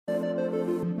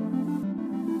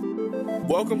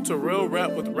Welcome to Real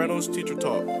Rap with Reynolds Teacher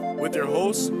Talk with your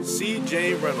host,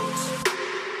 C.J. Reynolds.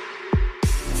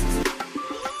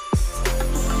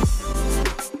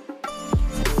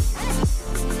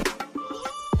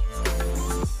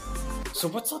 So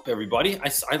what's up, everybody?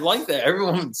 I like that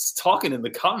everyone's talking in the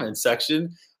comment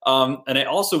section. And I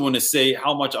also want to say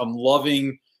how much I'm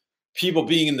loving people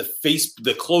being in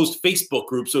the closed Facebook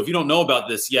group. So if you don't know about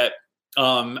this yet,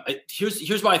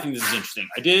 here's why I think this is interesting.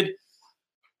 I did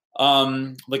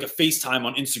like a FaceTime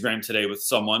on Instagram today with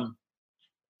someone,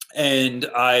 and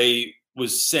I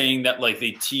was saying that like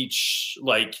they teach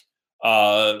like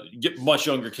get much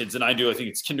younger kids than I do. I think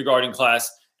it's kindergarten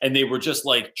class. And they were just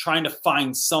like trying to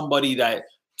find somebody that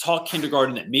taught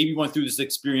kindergarten that maybe went through this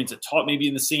experience, that taught maybe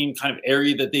in the same kind of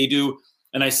area that they do.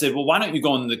 And I said, well, why don't you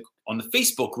go on the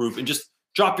Facebook group and just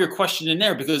drop your question in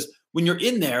there? Because when you're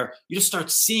in there, you just start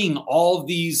seeing all of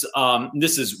these.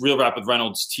 This is Real Rap with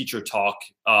Reynolds Teacher Talk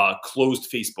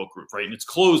closed Facebook group, right? And it's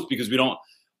closed because we don't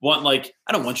want I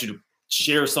don't want you to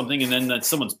share something and then that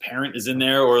someone's parent is in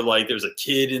there or like there's a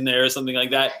kid in there or something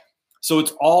like that. So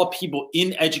it's all people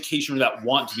in education or that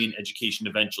want to be in education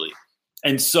eventually.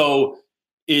 And so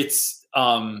it's,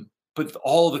 but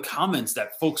all the comments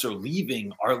that folks are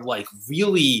leaving are like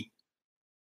really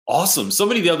awesome.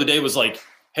 Somebody the other day was like,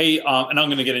 hey, and I'm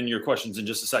going to get into your questions in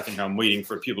just a second here. I'm waiting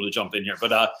for people to jump in here.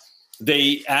 But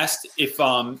they asked if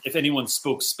anyone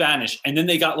spoke Spanish, and then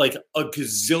they got like a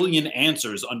gazillion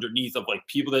answers underneath of like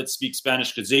people that speak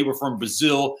Spanish because they were from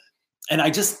Brazil. And I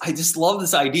just love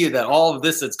this idea that all of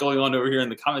this that's going on over here in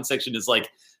the comment section is like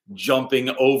jumping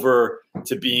over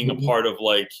to being a part of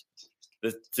like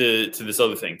to this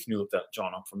other thing. Can you look that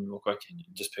John up for me real quick? Can you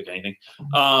just pick anything?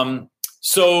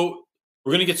 So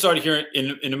we're gonna get started here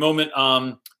in a moment.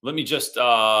 Let me just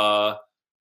I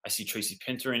see Tracy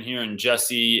Pinter in here and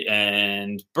Jesse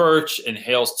and Birch and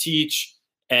Hales Teach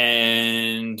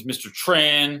and Mr.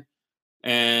 Tran.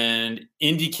 And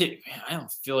Indie Kitty, I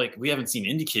don't feel like we haven't seen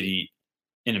Indie Kitty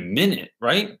in a minute,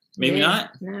 right? Maybe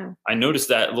not. No. I noticed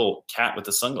that little cat with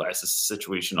the sunglasses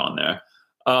situation on there.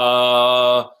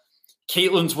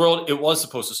 Caitlin's World, it was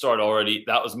supposed to start already.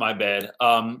 That was my bad.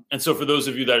 And so for those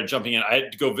of you that are jumping in,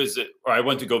 I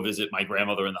went to go visit my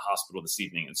grandmother in the hospital this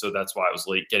evening. And so that's why I was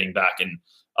late getting back. And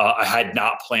I had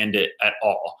not planned it at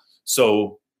all.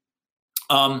 So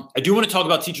I do want to talk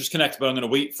about Teachers Connect, but I'm going to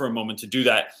wait for a moment to do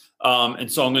that. And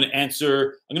so I'm going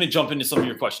to jump into some of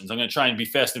your questions. I'm going to try and be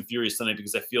fast and furious tonight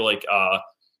because I feel like I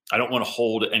don't want to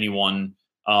hold anyone,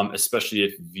 especially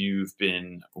if you've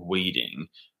been waiting.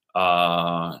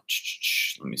 Let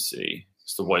me see.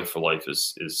 It's the wife for life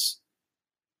is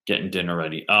getting dinner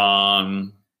ready. I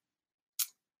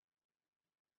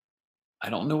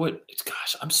don't know what it's,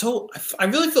 gosh, I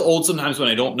really feel old sometimes when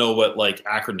I don't know what like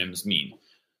acronyms mean.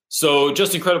 So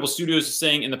Just Incredible Studios is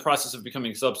saying in the process of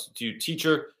becoming a substitute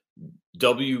teacher,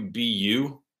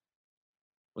 WBU.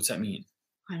 What's that mean?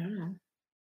 I don't know.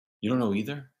 You don't know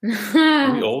either?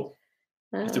 Are we old?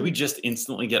 Did we just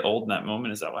instantly get old in that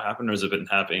moment? Is that what happened? Or has it been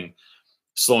happening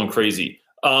slow and crazy?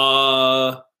 Did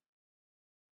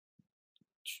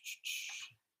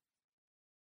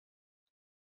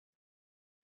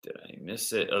I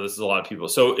miss it? Oh, this is a lot of people.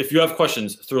 So if you have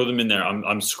questions, throw them in there.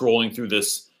 I'm scrolling through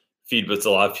this feed, but it's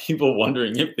a lot of people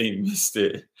wondering if they missed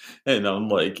it. And I'm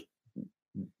like,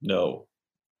 no,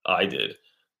 I did.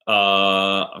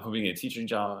 I'm hoping a teaching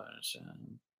job.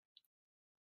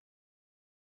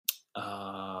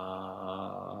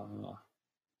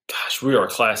 Gosh, we are a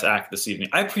class act this evening.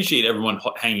 I appreciate everyone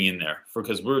hanging in there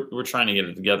because we're trying to get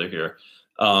it together here.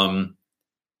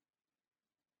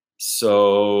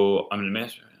 So I'm going to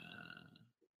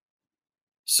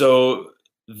So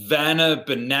Vanna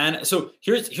Banana. So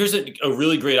here's a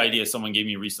really great idea someone gave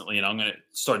me recently, and I'm going to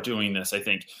start doing this. I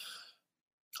think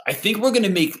we're going to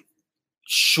make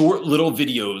short little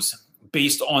videos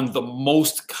based on the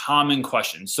most common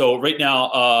questions. So right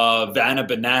now, Vanna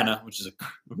Banana, which is a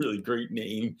really great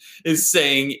name, is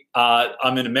saying,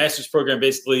 I'm in a master's program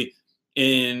basically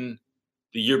in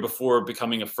the year before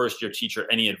becoming a first-year teacher.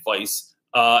 Any advice?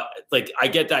 I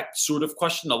get that sort of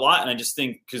question a lot. And I just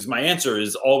think, because my answer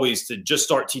is always to just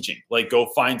start teaching, like go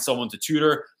find someone to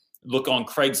tutor, look on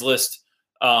Craigslist.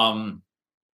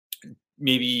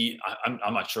 Maybe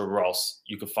I'm not sure where else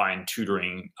you could find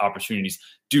tutoring opportunities.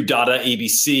 Do Data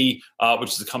ABC,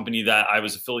 which is a company that I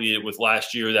was affiliated with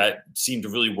last year that seemed to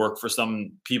really work for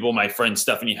some people. My friend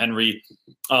Stephanie Henry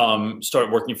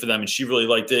started working for them, and she really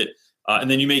liked it.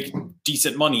 And then you make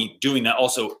decent money doing that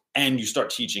also, and you start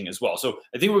teaching as well. So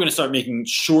I think we're going to start making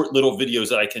short little videos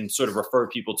that I can sort of refer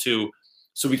people to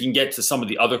so we can get to some of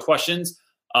the other questions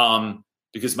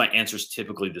because my answer is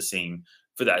typically the same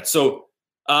for that. So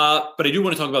But I do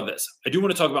want to talk about this. I do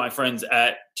want to talk about my friends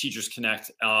at Teachers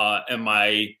Connect and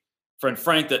my friend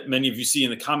Frank that many of you see in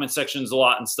the comment sections a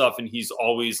lot and stuff. And he's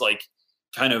always like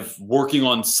kind of working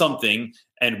on something.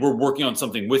 And we're working on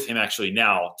something with him actually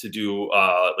now to do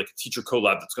like a teacher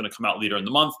collab that's going to come out later in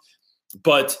the month.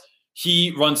 But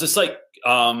he runs a site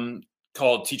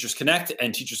called Teachers Connect,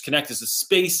 and Teachers Connect is a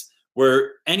space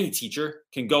where any teacher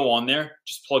can go on there,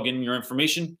 just plug in your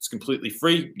information. It's completely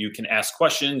free. You can ask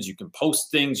questions, you can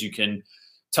post things, you can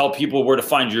tell people where to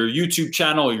find your YouTube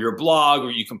channel or your blog,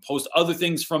 or you can post other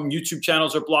things from YouTube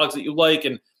channels or blogs that you like.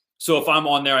 And so if I'm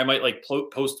on there, I might like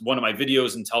post one of my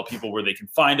videos and tell people where they can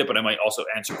find it, but I might also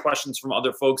answer questions from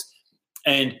other folks.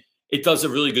 And it does a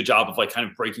really good job of like kind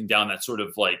of breaking down that sort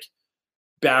of like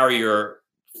barrier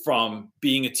from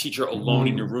being a teacher alone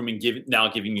in your room and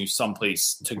giving you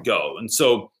someplace to go. And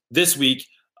so this week,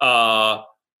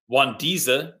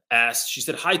 Wandiza asked, she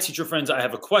said, "Hi, teacher friends. I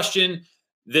have a question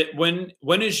that when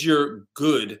is your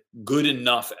good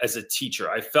enough as a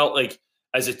teacher? I felt like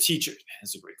as a teacher,"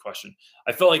 that's a great question.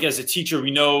 "I felt like as a teacher,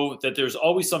 we know that there's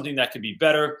always something that could be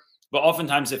better, but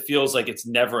oftentimes it feels like it's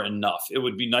never enough. It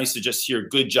would be nice to just hear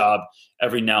good job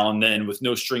every now and then with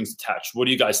no strings attached. What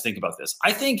do you guys think about this?"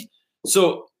 I think,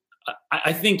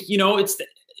 you know, it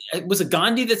was a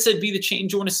Gandhi that said, "Be the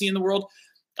change you want to see in the world."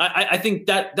 I think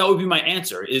that would be my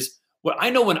answer is what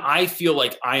I know when I feel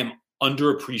like I am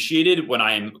underappreciated, when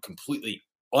I am completely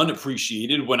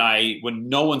unappreciated, when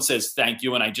no one says thank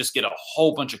you and I just get a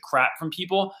whole bunch of crap from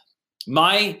people.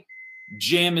 My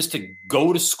jam is to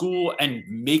go to school and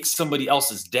make somebody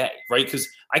else's day, right? Because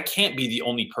I can't be the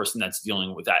only person that's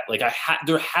dealing with that. Like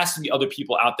there has to be other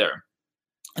people out there.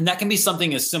 And that can be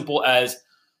something as simple as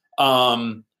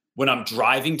when I'm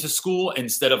driving to school,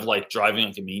 instead of like driving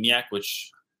like a maniac,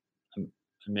 which I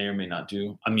may or may not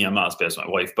do. I mean, I'm not as bad as my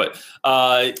wife, but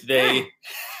I'll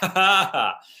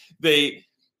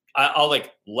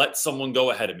like let someone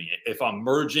go ahead of me. If I'm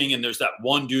merging and there's that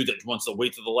one dude that wants to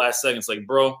wait to the last second, it's like,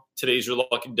 bro, today's your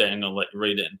lucky day. I'm going to let you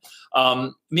right in.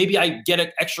 Maybe I get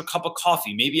an extra cup of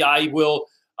coffee. Maybe I will,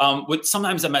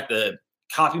 sometimes I'm at the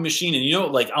copy machine and, you know,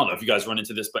 like, I don't know if you guys run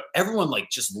into this, but everyone like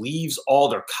just leaves all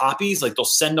their copies. Like they'll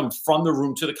send them from the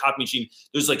room to the copy machine.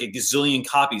 There's like a gazillion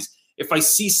copies. If I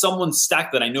see someone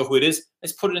stack that I know who it is, I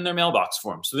just put it in their mailbox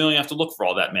for them. So they don't have to look for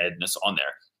all that madness on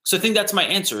there. So I think that's my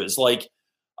answer is like,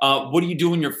 what do you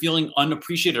do when you're feeling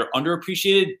unappreciated or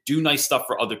underappreciated? Do nice stuff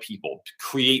for other people to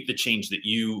create the change that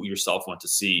you yourself want to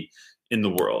see in the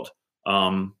world.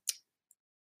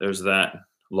 There's that.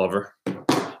 Lover.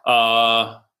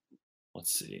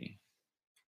 Let's see.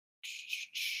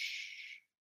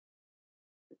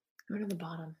 Go to the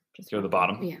bottom. Just go to the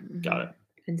bottom? Yeah. Mm-hmm. Got it.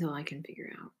 Until I can figure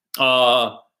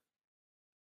out.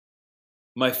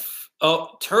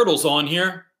 Turtle's on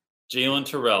here. Jalen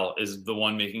Terrell is the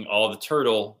one making all the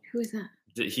turtle. Who is that?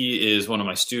 He is one of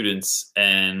my students.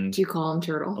 And do you call him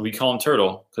Turtle? We call him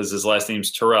Turtle because his last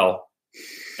name's Terrell.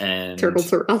 And Terrell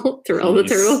the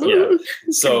turtle. Yeah.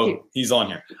 So he's on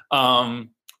here.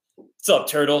 What's up,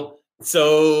 Turtle?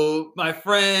 So my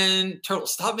friend Turtle,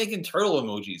 stop making turtle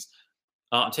emojis.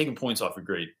 I'm taking points off your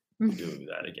grade. Do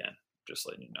that again. Just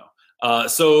letting you know.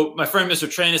 So my friend Mr.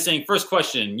 Tran is saying, first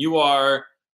question,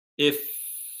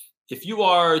 if you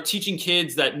are teaching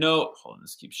kids that know, hold on,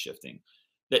 this keeps shifting,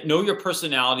 that know your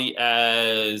personality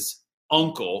as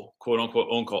uncle, quote unquote,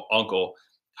 uncle,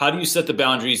 how do you set the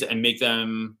boundaries and make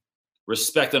them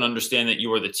respect and understand that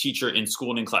you are the teacher in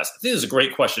school and in class? I think this is a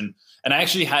great question. And I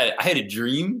actually had a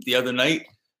dream the other night.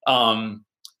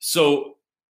 So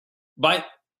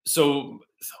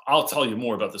I'll tell you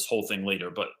more about this whole thing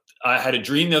later, but I had a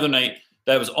dream the other night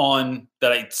that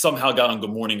I somehow got on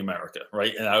Good Morning America,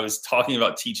 right? And I was talking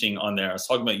about teaching on there. I was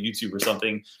talking about YouTube or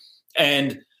something.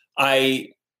 And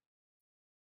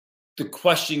the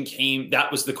question came,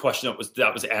 that was the question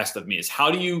that was asked of me, is how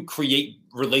do you create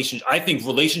relationships? I think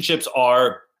relationships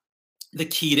are the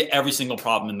key to every single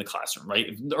problem in the classroom, right?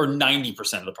 Or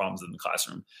 90% of the problems in the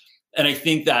classroom. And I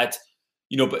think that,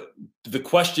 you know, but the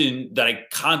question that I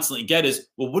constantly get is,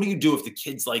 well, what do you do if the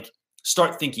kids like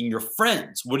start thinking you're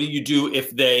friends? What do you do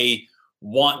if they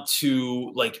want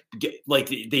to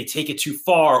they take it too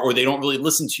far, or they don't really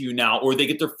listen to you now, or they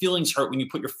get their feelings hurt when you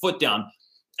put your foot down?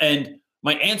 And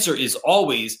my answer is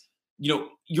always, you know,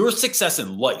 your success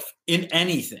in life, in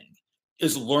anything,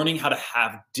 is learning how to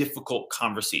have difficult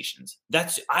conversations.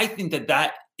 I think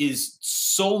that is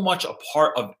so much a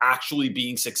part of actually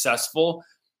being successful,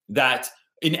 that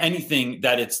in anything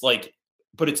that it's like,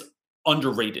 but it's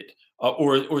underrated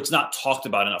or it's not talked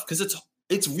about enough, because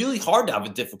it's really hard to have a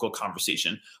difficult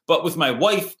conversation. But with my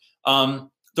wife,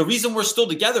 the reason we're still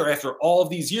together after all of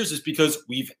these years is because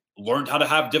we've learned how to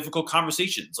have difficult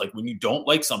conversations. Like when you don't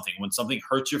like something, when something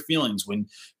hurts your feelings, when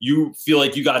you feel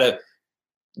like you got to,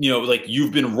 like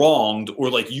you've been wronged or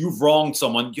like you've wronged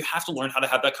someone, you have to learn how to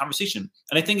have that conversation.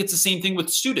 And I think it's the same thing with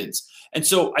students. And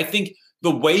so I think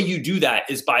the way you do that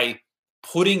is by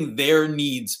putting their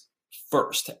needs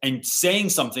first and saying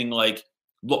something like,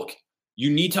 look,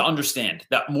 you need to understand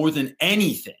that more than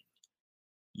anything,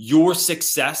 your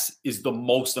success is the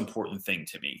most important thing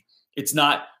to me. It's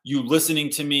not you listening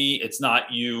to me. It's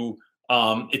not you.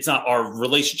 It's not our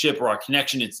relationship or our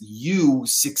connection. It's you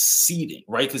succeeding,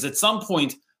 right? Because at some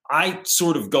point I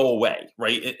sort of go away,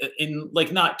 right? In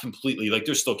like not completely, like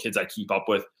there's still kids I keep up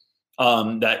with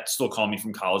that still call me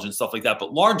from college and stuff like that.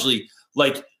 But largely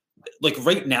like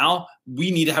right now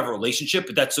we need to have a relationship,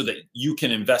 but that's so that you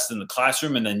can invest in the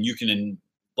classroom and then you can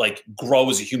like grow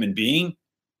as a human being.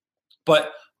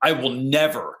 But I will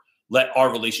never let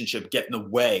our relationship get in the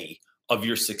way of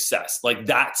your success. Like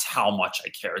that's how much I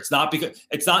care. It's not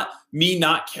me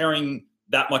not caring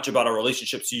that much about our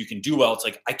relationship so you can do well. It's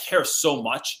like I care so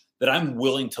much that I'm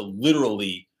willing to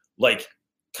literally like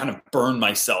kind of burn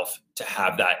myself to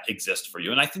have that exist for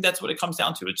you. And I think that's what it comes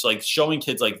down to. It's like showing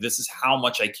kids like this is how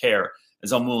much I care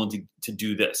as I'm willing to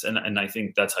do this. And I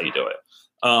think that's how you do it.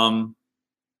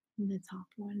 The top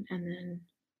one and then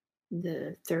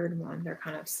the third one, they're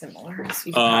kind of similar. So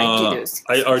you can do those.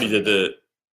 I already did the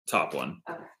top one.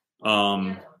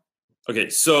 Okay,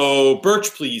 so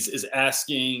Birch Please is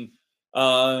asking,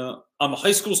 I'm a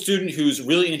high school student who's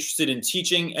really interested in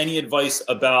teaching. Any advice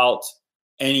about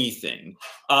anything?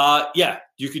 Yeah,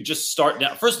 you could just start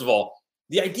now. First of all,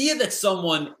 the idea that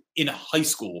someone in high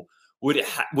school would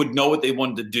know what they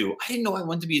wanted to do. I didn't know I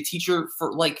wanted to be a teacher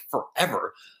for like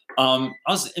forever. I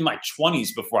was in my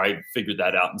 20s before I figured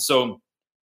that out. And so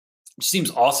it seems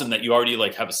awesome that you already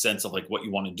like have a sense of like what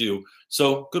you want to do.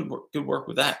 So good work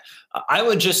with that. I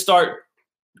would just start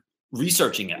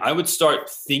researching it. I would start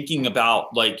thinking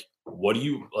about like, what do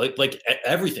you like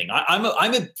everything.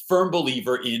 I'm a firm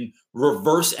believer in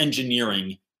reverse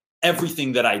engineering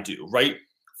everything that I do, right?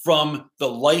 From the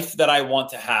life that I want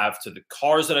to have to the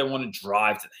cars that I want to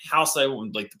drive to the house I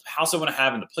want, like the house I want to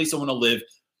have and the place I want to live,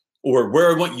 or where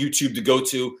I want YouTube to go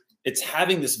to. It's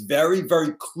having this very,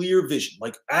 very clear vision,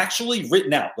 like actually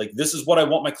written out, like this is what I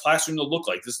want my classroom to look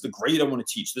like. This is the grade I want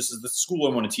to teach. This is the school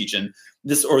I want to teach in.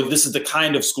 This is the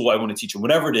kind of school I want to teach in,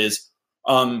 whatever it is.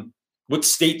 What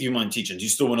state do you want to teach in? Do you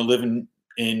still want to live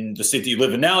in the state that you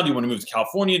live in now? Do you want to move to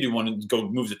California? Do you want to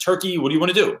move to Turkey? What do you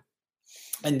want to do?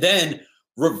 And then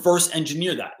reverse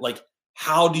engineer that. Like,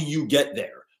 how do you get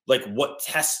there? Like, what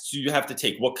tests do you have to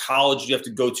take? What college do you have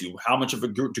to go to? How much of a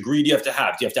degree do you have to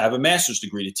have? Do you have to have a master's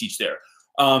degree to teach there?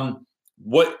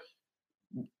 What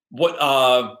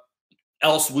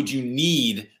else would you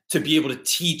need to be able to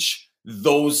teach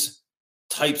those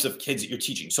types of kids that you're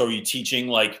teaching? So are you teaching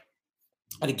like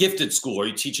at a gifted school? Are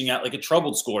you teaching at like a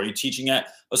troubled school? Are you teaching at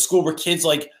a school where kids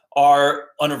like are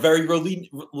on a very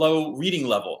low reading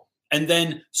level? And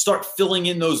then start filling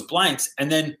in those blanks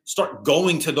and then start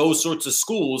going to those sorts of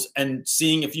schools and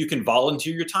seeing if you can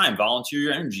volunteer your time, volunteer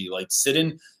your energy, like sit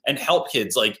in and help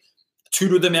kids, like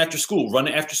tutor them after school, run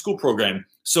an after school program.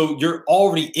 So you're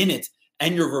already in it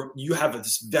and you have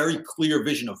this very clear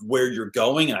vision of where you're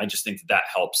going. And I just think that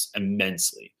helps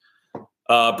immensely.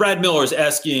 Brad Miller is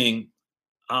asking,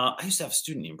 I used to have a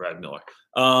student named Brad Miller.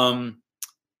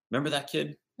 Remember that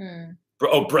kid?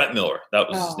 Oh, Brett Miller. That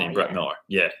was his name, Brett Miller.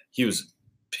 Yeah, he was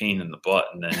a pain in the butt,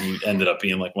 and then he ended up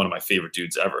being like one of my favorite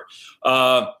dudes ever.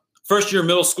 First year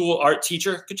middle school art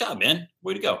teacher. Good job, man.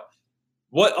 Way to go.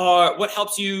 What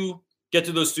helps you get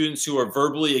to those students who are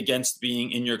verbally against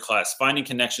being in your class? Finding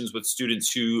connections with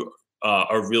students who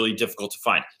are really difficult to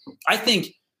find. I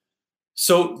think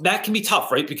so. That can be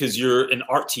tough, right? Because you're an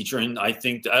art teacher, and I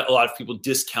think a lot of people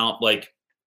discount like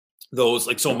those.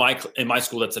 Like, so in my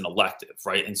school, that's an elective,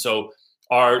 right? And so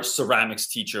our ceramics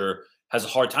teacher has a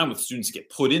hard time with students that get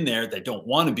put in there that don't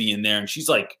want to be in there. And she's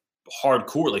like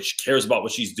hardcore, like she cares about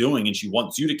what she's doing and she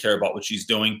wants you to care about what she's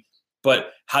doing. But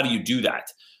how do you do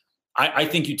that? I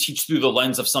think you teach through the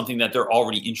lens of something that they're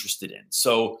already interested in.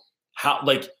 So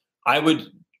the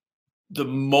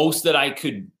most that I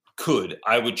could,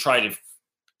 I would try to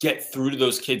get through to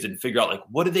those kids and figure out like,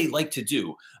 what do they like to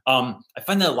do? I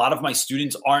find that a lot of my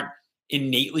students aren't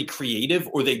innately creative,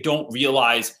 or they don't feel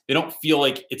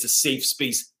like it's a safe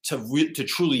space to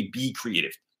truly be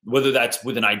creative, whether that's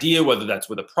with an idea, whether that's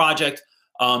with a project.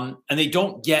 And they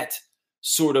don't get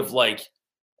sort of like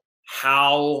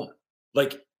how,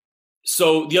 like,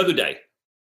 so the other day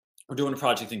we're doing a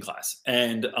project in class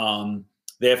and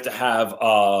they have to have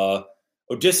a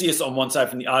Odysseus on one side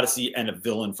from the Odyssey and a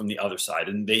villain from the other side,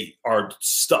 and they are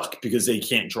stuck because they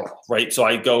can't draw, right? So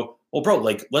I go, well, bro,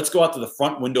 like, let's go out to the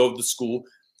front window of the school,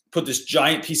 put this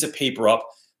giant piece of paper up,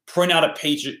 print out a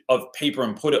page of paper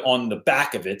and put it on the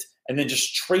back of it, and then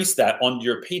just trace that onto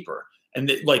your paper. And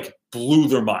it like blew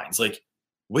their minds. Like,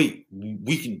 wait,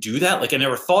 we can do that? Like, I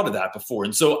never thought of that before.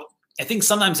 And so I think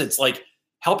sometimes it's like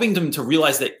helping them to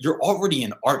realize that you're already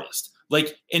an artist.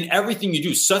 Like in everything you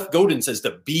do, Seth Godin says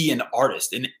to be an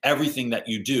artist in everything that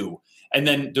you do. And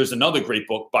then there's another great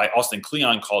book by Austin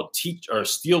Kleon called Teach or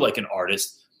Steal Like an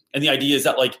Artist. And the idea is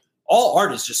that like all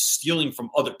art is just stealing from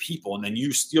other people. And then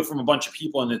you steal from a bunch of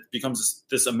people and it becomes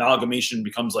this amalgamation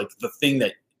becomes like the thing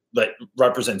that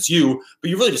represents you, but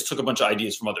you really just took a bunch of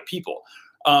ideas from other people.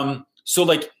 So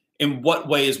like in what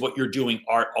way is what you're doing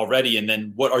art already? And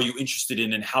then what are you interested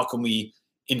in and how can we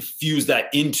infuse that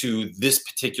into this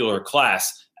particular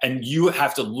class? And you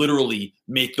have to literally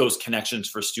make those connections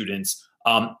for students,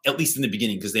 at least in the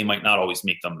beginning, because they might not always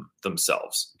make them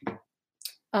themselves.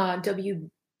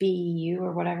 WBU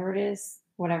or whatever it is,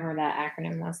 whatever that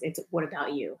acronym was, it's what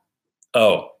about you?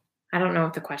 Oh. I don't know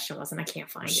what the question was and I can't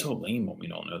find We're it. so lame when we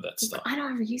don't know that stuff. I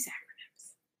don't ever use acronyms.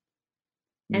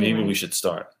 Maybe Anyway. we should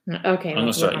start. Okay. I'm going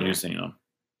to start using them.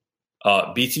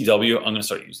 BTW, I'm going to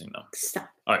start using them. Stop.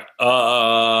 All right.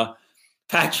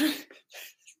 Patrick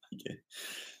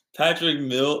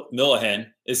Millahan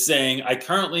is saying, I'm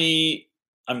currently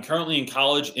in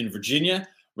college in Virginia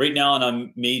right now, and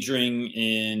I'm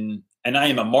and I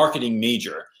am a marketing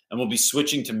major and will be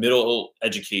switching to middle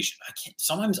education.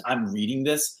 Sometimes I'm reading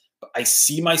this, but I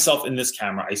see myself in this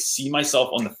camera. I see myself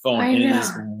on the phone and it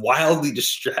is wildly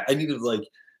distracting. I need to like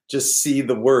just see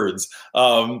the words.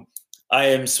 I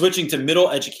am switching to middle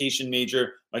education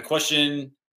major. My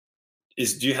question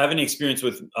is, do you have any experience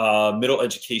with middle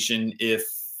education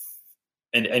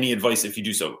and any advice if you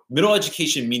do so? Middle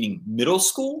education meaning middle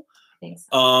school? I think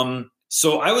so.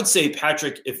 So I would say,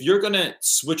 Patrick, if you're going to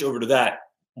switch over to that,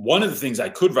 one of the things I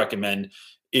could recommend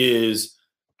is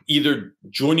either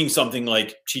joining something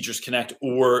like Teachers Connect,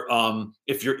 or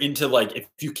if you're into like, if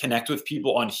you connect with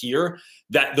people on here,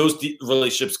 that those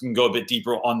relationships can go a bit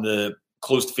deeper on the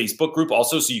closed Facebook group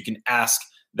also. So you can ask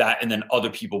that and then other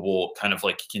people will kind of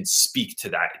like can speak to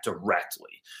that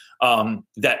directly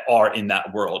that are in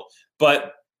that world.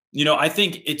 But, you know, I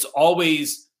think it's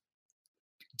always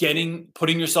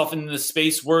putting yourself in the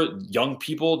space where young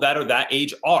people that are that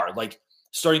age are like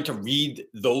starting to read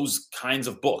those kinds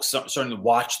of books, starting to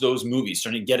watch those movies,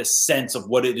 starting to get a sense of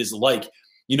what it is like.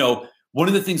 You know, one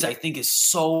of the things I think is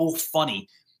so funny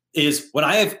is when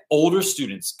I have older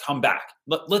students come back,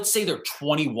 let's say they're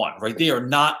 21, right? They are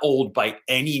not old by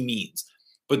any means,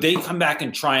 but they come back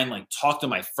and try and like talk to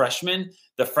my freshmen.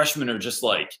 The freshmen are just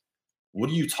like, what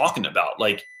are you talking about?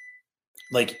 Like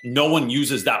no one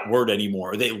uses that word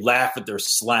anymore. They laugh at their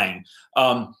slang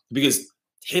because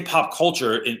hip hop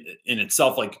culture in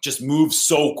itself, like just moves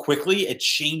so quickly. It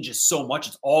changes so much.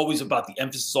 It's always about the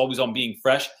emphasis, always on being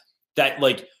fresh, that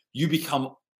like you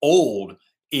become old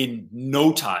in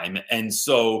no time. And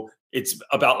so it's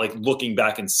about like looking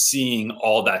back and seeing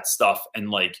all that stuff and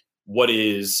like what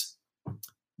is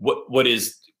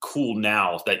cool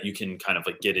now that you can kind of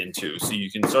like get into, so you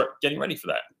can start getting ready for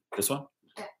that. This one.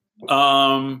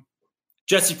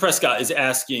 Jesse Prescott is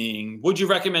asking, would you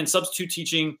recommend substitute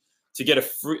teaching to get a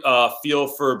feel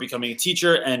for becoming a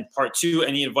teacher? And part 2,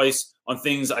 any advice on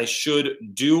things I should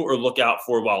do or look out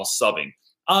for while subbing?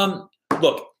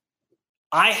 Look,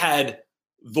 I had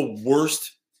the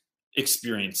worst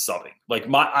experience subbing. Like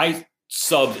I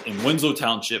subbed in Winslow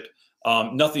Township.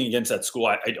 Nothing against that school.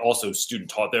 I also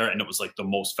student taught there, and it was like the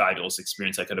most fabulous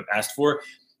experience I could have asked for.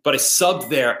 But I subbed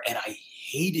there and I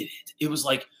hated it. It was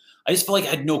like, I just felt like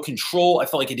I had no control. I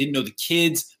felt like I didn't know the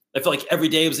kids. I felt like every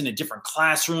day I was in a different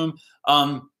classroom.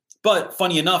 But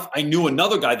funny enough, I knew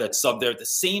another guy that subbed there at the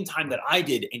same time that I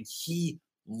did, and he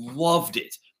loved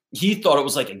it. He thought it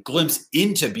was like a glimpse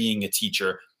into being a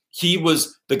teacher. He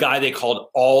was the guy they called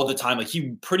all the time. Like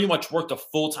he pretty much worked a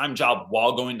full-time job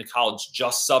while going to college,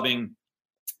 just subbing.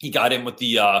 He got in with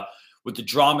the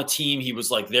drama team. He was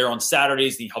like there on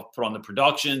Saturdays, and he helped put on the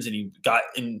productions, and he got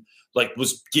in, like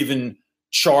was given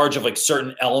charge of like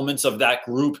certain elements of that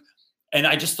group. And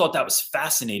I just thought that was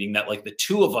fascinating that like the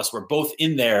two of us were both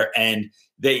in there, and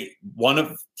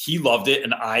he loved it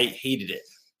and I hated it.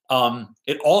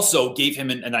 It also gave him,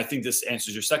 and I think this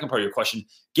answers your second part of your question,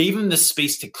 gave him the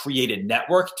space to create a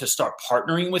network, to start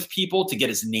partnering with people, to get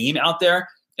his name out there.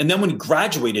 And then when he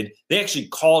graduated, they actually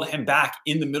called him back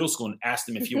in the middle school and asked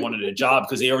him if he wanted a job,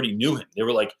 because they already knew him. They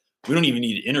were like, we don't even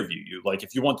need to interview you. Like,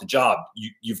 if you want the job,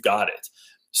 you've got it.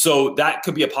 So that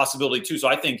could be a possibility too. So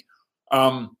I think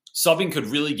Subbing could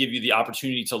really give you the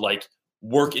opportunity to like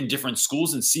work in different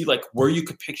schools and see like where you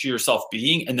could picture yourself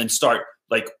being, and then start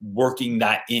like working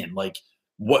that in. Like,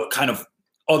 what kind of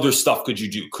other stuff could you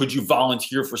do? Could you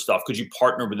volunteer for stuff? Could you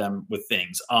partner with them with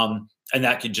things? And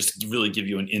that could just really give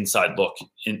you an inside look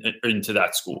into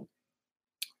that school.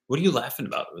 What are you laughing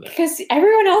about over there? Because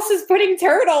everyone else is putting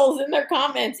turtles in their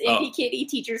comments. Indie Kitty,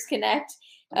 Teachers Connect.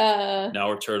 Now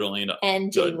we're turtling up.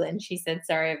 And Jalen, she said,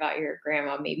 sorry about your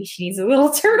grandma. Maybe she needs a little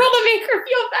turtle to make her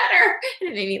feel better. And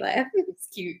it made me laugh. It's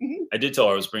cute. I did tell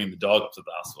her I was bringing the dog up to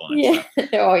the hospital. Yeah.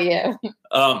 Oh, yeah.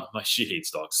 She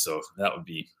hates dogs, so that would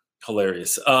be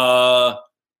hilarious.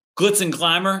 Glitz and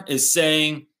Glamour is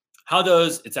saying,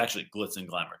 it's actually Glitz and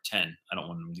Glamour 10. I don't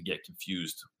want them to get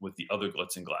confused with the other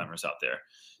Glitz and Glamours out there.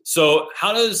 So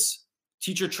how does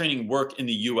teacher training work in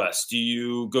the U.S.? Do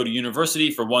you go to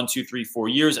university for 1, 2, 3, 4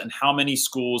 years? And how many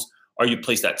schools are you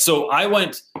placed at? So I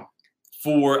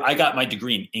got my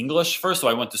degree in English first. So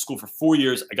I went to school for 4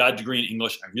 years. I got a degree in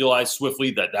English. I realized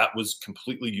swiftly that was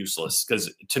completely useless,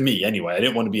 because to me anyway, I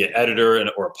didn't want to be an editor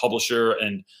or a publisher.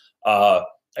 And I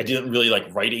didn't really like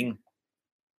writing.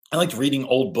 I liked reading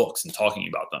old books and talking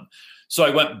about them. So I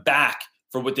went back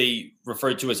for what they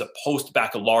referred to as a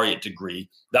post-baccalaureate degree.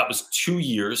 That was 2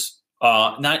 years.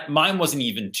 Mine wasn't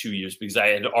even 2 years, because I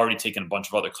had already taken a bunch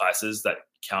of other classes that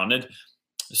counted.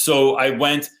 So I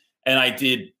went and I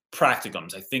did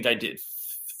practicums. I think I did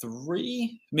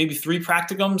maybe three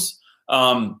practicums.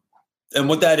 And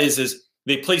what that is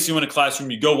they place you in a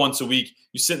classroom. You go once a week.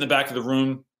 You sit in the back of the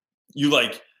room. You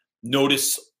like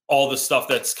notice all the stuff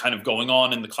that's kind of going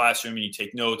on in the classroom, and you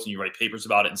take notes and you write papers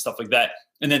about it and stuff like that.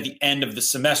 And then at the end of the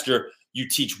semester, you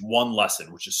teach one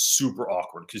lesson, which is super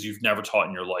awkward because you've never taught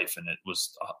in your life, and it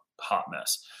was a hot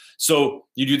mess. So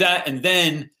you do that, and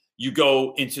then you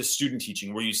go into student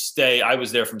teaching, where you stay. I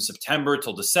was there from September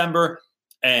till December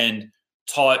and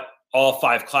taught all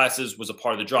 5 classes, was a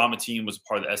part of the drama team, was a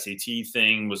part of the SAT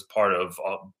thing, was part of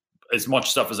as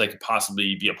much stuff as I could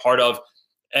possibly be a part of.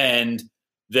 And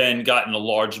then got in a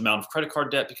large amount of credit card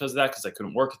debt because of that, because I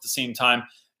couldn't work at the same time.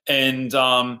 And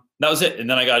that was it. And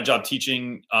then I got a job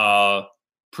teaching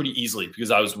pretty easily,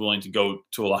 because I was willing to go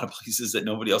to a lot of places that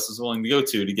nobody else was willing to go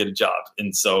to get a job.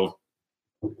 And so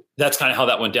that's kind of how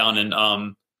that went down.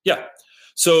 And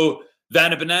so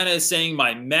Vanna Banana is saying,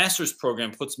 my master's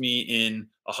program puts me in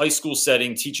a high school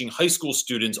setting, teaching high school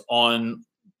students on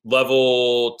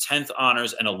level 10th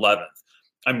honors and 11th.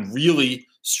 I'm really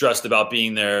stressed about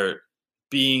being there,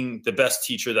 being the best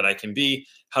teacher that I can be.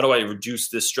 How do I reduce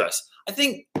this stress? I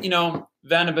think,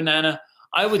 Vanna Banana,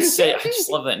 I would say, I just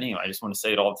love that name. I just want to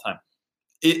say it all the time.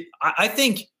 I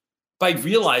think by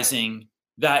realizing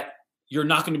that you're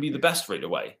not going to be the best right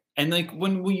away. And like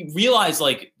when we realize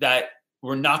like that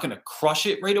we're not going to crush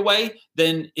it right away,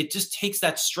 then it just takes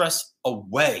that stress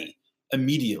away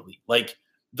immediately. Like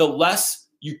the less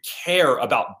you care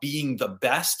about being the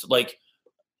best, like,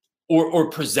 or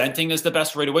presenting as the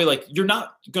best right away, like you're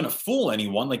not going to fool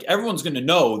anyone. Like everyone's going to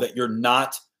know that you're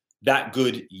not that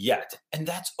good yet. And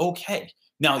that's okay.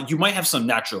 Now you might have some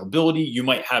natural ability. You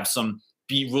might have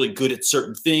be really good at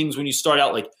certain things when you start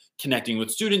out, like connecting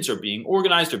with students or being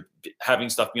organized or having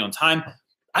stuff be on time.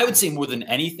 I would say more than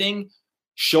anything,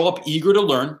 show up eager to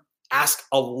learn, ask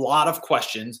a lot of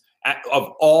questions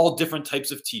of all different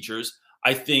types of teachers.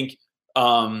 I think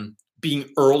being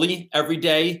early every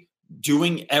day,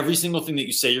 doing every single thing that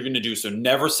you say you're going to do. So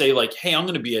never say like, hey, I'm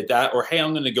going to be at that, or hey,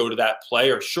 I'm going to go to that play,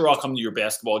 or sure, I'll come to your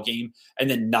basketball game, and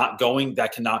then not going.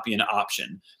 That cannot be an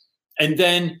option. And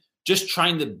then just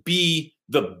trying to be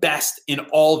the best in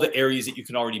all the areas that you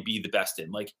can already be the best in,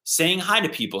 like saying hi to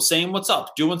people, saying what's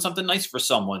up, doing something nice for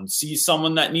someone, see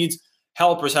someone that needs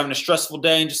help or is having a stressful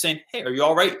day and just saying, hey, are you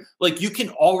all right? Like you can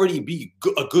already be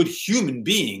a good human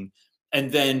being.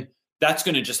 And then that's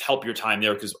going to just help your time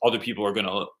there, because other people are going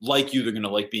to like you. They're going to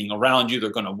like being around you.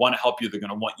 They're going to want to help you. They're going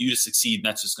to want you to succeed. And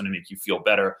that's just going to make you feel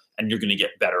better, and you're going to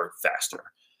get better faster.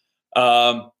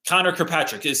 Connor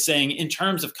Kirkpatrick is saying, in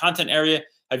terms of content area,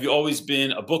 have you always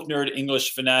been a book nerd,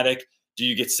 English fanatic? Do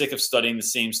you get sick of studying the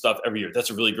same stuff every year?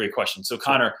 That's a really great question. So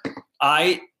Connor,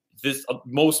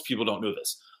 most people don't know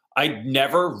this. I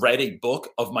never read a book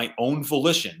of my own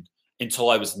volition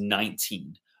until I was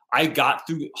 19. I got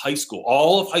through high school,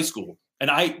 all of high school. And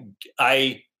I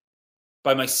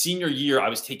by my senior year, I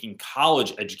was taking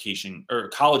college education or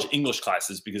college English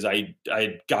classes, because I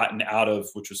had gotten out of,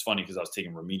 which was funny because I was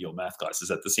taking remedial math classes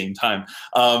at the same time.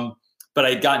 But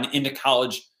I had gotten into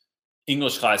college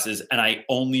English classes, and I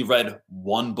only read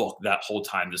one book that whole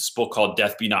time, this book called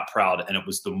Death Be Not Proud. And it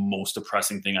was the most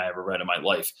depressing thing I ever read in my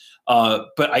life.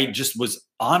 But I just was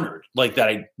honored like that.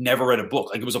 I never read a book.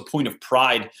 Like it was a point of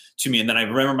pride to me. And then I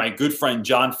remember my good friend,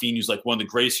 John Feen, who's like one of the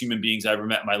greatest human beings I ever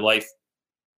met in my life.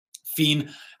 Feen,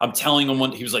 I'm telling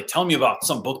him he was like, tell me about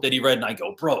some book that he read. And I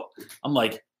go, bro, I'm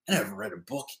like, I never read a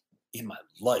book in my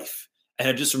life. And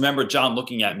I just remember John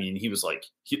looking at me and he was like,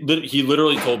 he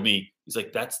literally told me, he's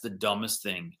like, that's the dumbest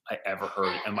thing I ever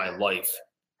heard in my life.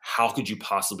 How could you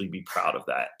possibly be proud of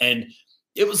that? And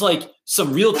it was like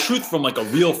some real truth from like a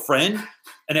real friend.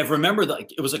 And I remember that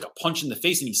like, it was like a punch in the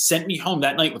face. And he sent me home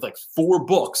that night with like 4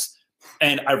 books.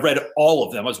 And I read all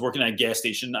of them. I was working at a gas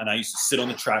station and I used to sit on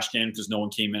the trash can because no one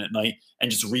came in at night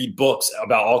and just read books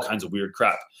about all kinds of weird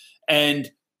crap. And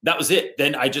that was it.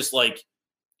 Then I just like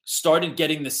started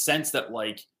getting the sense that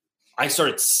like I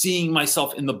started seeing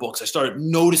myself in the books. I started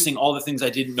noticing all the things I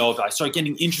didn't know about. I started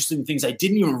getting interested in things I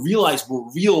didn't even realize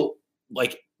were real,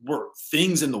 like were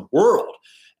things in the world.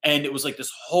 And it was like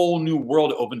this whole new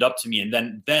world opened up to me. And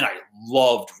then I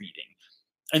loved reading.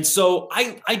 And so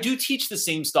I do teach the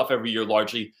same stuff every year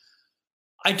largely.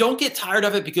 I don't get tired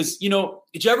of it because, you know,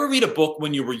 did you ever read a book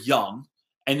when you were young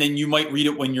and then you might read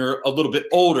it when you're a little bit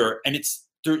older and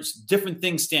there's different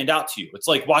things stand out to you. It's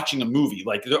like watching a movie.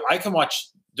 Like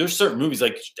there's certain movies,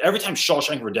 like every time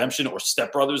Shawshank Redemption or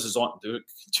Step Brothers is on, they're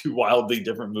 2 wildly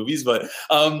different movies, but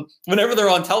whenever they're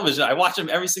on television, I watch them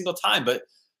every single time. But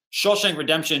Shawshank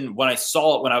Redemption, when I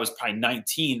saw it when I was probably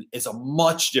 19, is a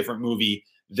much different movie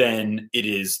than it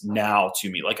is now to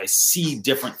me. Like I see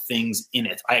different things in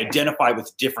it. I identify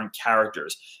with different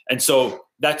characters. And so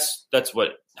that's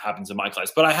what happens in my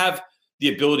class. But I have the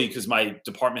ability, because my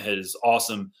department head is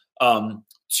awesome,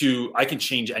 I can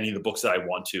change any of the books that I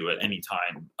want to at any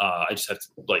time. I just have to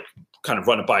like kind of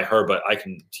run it by her, but I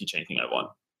can teach anything I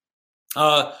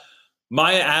want.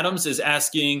 Maya Adams is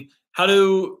asking, how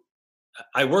do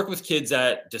I work with kids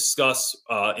that discuss,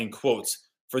 in quotes,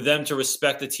 for them to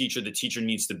respect the teacher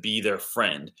needs to be their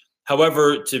friend.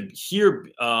 However,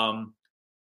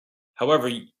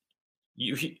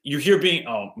 you hear being,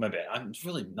 oh, my bad. I'm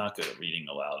really not good at reading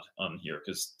aloud on here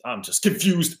because I'm just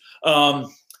confused. You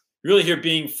really hear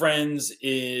being friends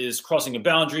is crossing a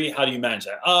boundary. How do you manage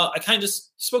that? I kind of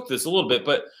just spoke to this a little bit,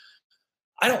 but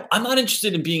I'm not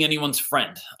interested in being anyone's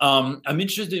friend. I'm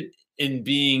interested in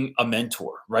being a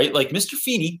mentor, right? Like Mr.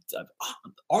 Feeney,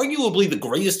 arguably the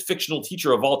greatest fictional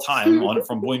teacher of all time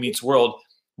from Boy Meets World,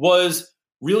 was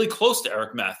really close to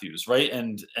Eric Matthews, right?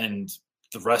 And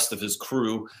the rest of his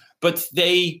crew, but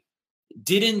he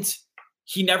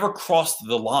never crossed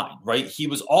the line, right? He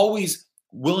was always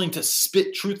willing to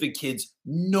spit truth at kids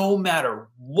no matter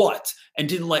what, and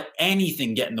didn't let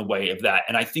anything get in the way of that.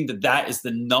 And I think that is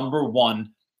the number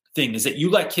one thing, is that you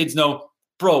let kids know,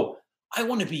 bro, I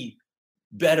want to be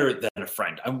better than a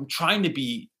friend. I'm trying to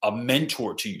be a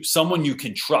mentor to you, someone you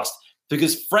can trust,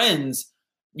 because friends,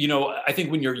 you know, I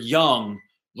think when you're young,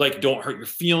 like don't hurt your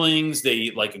feelings.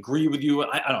 They like agree with you.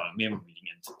 I don't know, maybe I'm reading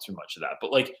into too much of that,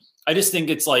 but like, I just think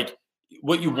it's like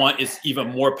what you want is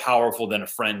even more powerful than a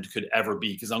friend could ever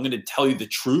be. Cause I'm going to tell you the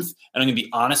truth and I'm going to be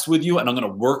honest with you and I'm going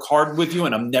to work hard with you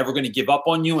and I'm never going to give up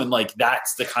on you. And like,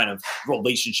 that's the kind of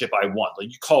relationship I want.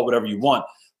 Like you call it whatever you want,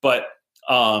 but,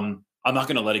 I'm not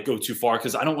going to let it go too far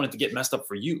because I don't want it to get messed up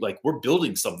for you. Like we're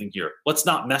building something here. Let's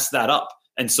not mess that up.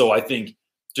 And so I think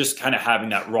just kind of having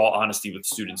that raw honesty with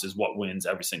students is what wins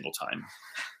every single time.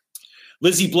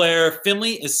 Lizzie Blair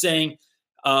Finley is saying,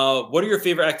 what are your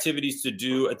favorite activities to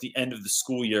do at the end of the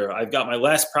school year? I've got my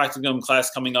last practicum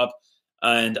class coming up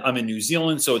and I'm in New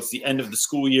Zealand. So it's the end of the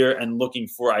school year and looking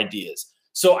for ideas.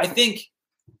 So I think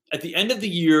at the end of the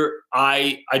year,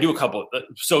 I do a couple.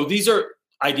 So these are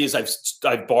ideas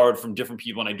I've borrowed from different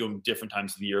people and I do them different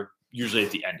times of the year, usually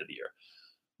at the end of the year.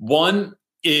 One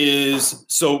is,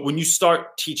 so when you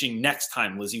start teaching next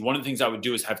time, Lizzie, one of the things I would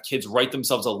do is have kids write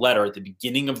themselves a letter at the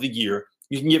beginning of the year.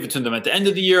 You can give it to them at the end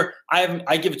of the year.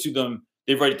 I give it to them.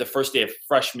 They write it the first day of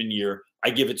freshman year.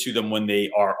 I give it to them when they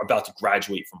are about to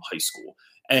graduate from high school.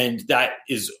 And that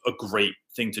is a great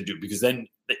thing to do because then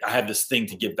I have this thing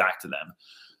to give back to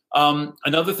them.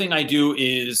 Another thing I do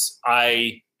is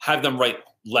I have them write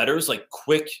letters, like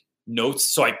quick notes.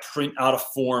 So I print out a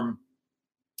form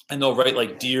and they'll write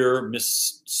like, dear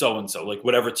Miss So-and-so, like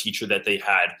whatever teacher that they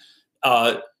had.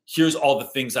 Here's all the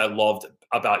things I loved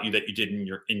about you that you did in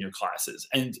your classes.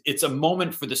 And it's a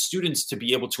moment for the students to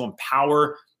be able to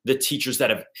empower the teachers that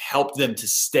have helped them to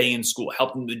stay in school,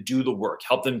 help them to do the work,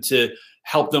 help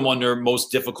them on their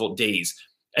most difficult days.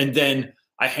 And then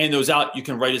I hand those out. You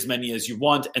can write as many as you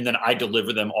want. And then I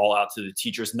deliver them all out to the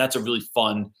teachers. And that's a really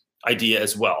fun idea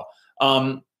as well.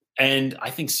 And I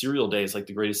think cereal day is like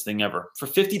the greatest thing ever. For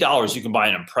 $50, you can buy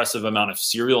an impressive amount of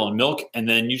cereal and milk, and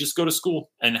then you just go to school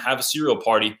and have a cereal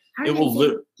party. I don't even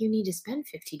think you need to spend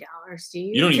 $50, do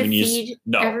you? You don't even need.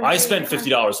 No, I spent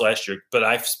 $50 last year, but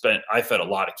I fed a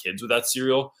lot of kids with that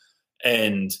cereal,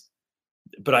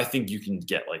 but I think you can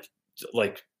get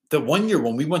like the one year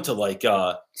when we went to like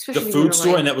the food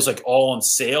store and that was like all on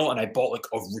sale, and I bought like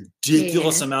a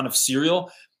ridiculous amount of cereal.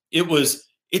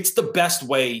 It's the best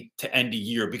way to end a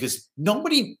year because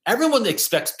everyone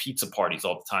expects pizza parties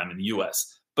all the time in the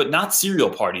US, but not cereal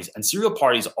parties. And cereal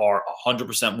parties are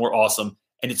 100% more awesome.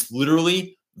 And it's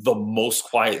literally the most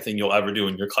quiet thing you'll ever do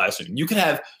in your classroom. You can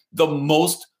have the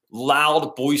most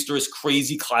loud, boisterous,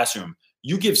 crazy classroom.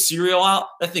 You give cereal out,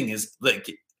 that thing is like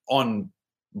on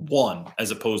 1 as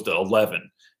opposed to 11.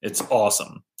 It's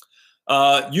awesome.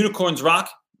 Unicorns Rock,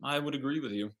 I would agree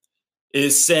with you,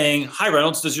 is saying, hi,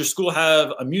 Reynolds, does your school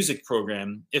have a music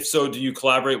program? If so, do you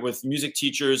collaborate with music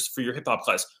teachers for your hip hop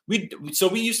class? So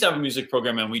we used to have a music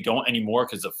program and we don't anymore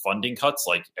because of funding cuts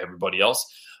like everybody else.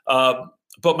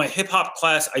 But my hip hop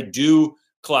class, I do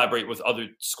collaborate with other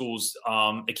schools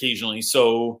occasionally.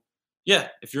 So yeah,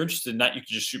 if you're interested in that, you can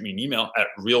just shoot me an email at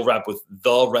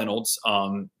realrapwiththe.Reynolds,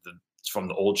 from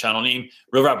the old channel name,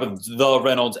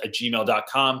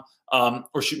 realrapwiththe.Reynolds@gmail.com,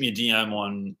 or shoot me a DM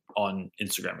on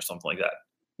Instagram or something like that.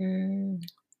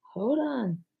 Hold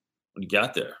on. What do you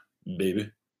got there,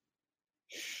 baby?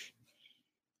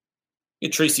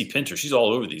 Get Tracy Pinter. She's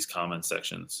all over these comment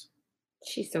sections.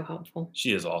 She's so helpful.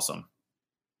 She is awesome.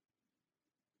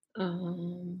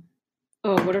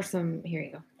 What are some? Here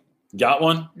you go. Got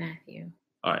one? Matthew.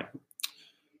 All right.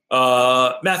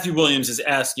 Matthew Williams is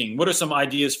asking, what are some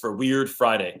ideas for Weird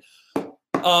Friday?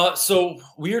 So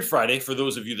Weird Friday, for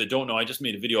those of you that don't know, I just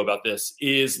made a video about this,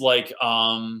 is like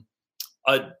a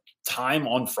time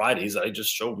on Fridays that I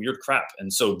just show weird crap.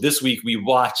 And so this week we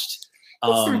watched.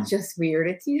 It's not just weird.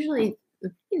 It's usually,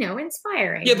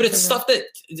 inspiring. Yeah, but it's stuff that,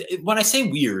 when I say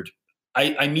weird,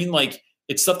 I mean like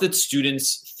it's stuff that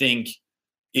students think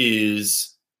they'll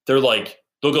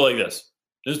go like this.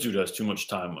 This dude has too much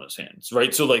time on his hands,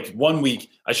 right? So like one week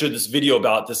I showed this video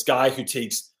about this guy who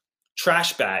takes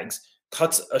trash bags,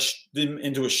 cuts them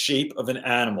into a shape of an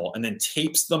animal, and then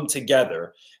tapes them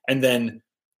together. And then,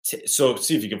 so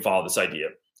see if you can follow this idea.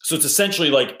 So it's essentially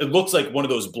like, it looks like one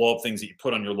of those blow up things that you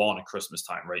put on your lawn at Christmas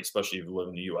time, right? Especially if you live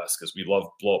in the US, because we love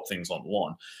blow up things on the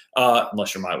lawn,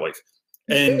 unless you're my wife.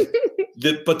 And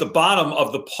but the bottom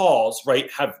of the paws,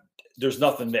 right, there's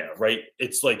nothing there, right?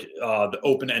 It's like the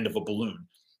open end of a balloon.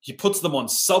 He puts them on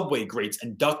subway grates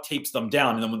and duct tapes them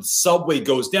down. And then when the subway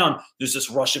goes down, there's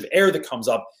this rush of air that comes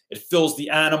up. It fills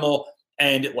the animal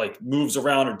and it like moves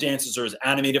around or dances or is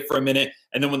animated for a minute.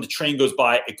 And then when the train goes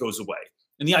by, it goes away.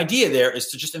 And the idea there is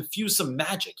to just infuse some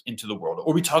magic into the world.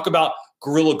 Or we talk about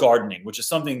guerrilla gardening, which is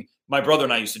something my brother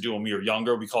and I used to do when we were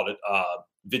younger. We called it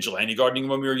vigilante gardening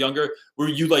when we were younger, where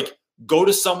you like go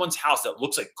to someone's house that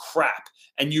looks like crap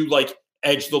and you like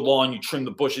edge the lawn, you trim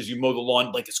the bushes, you mow the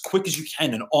lawn like as quick as you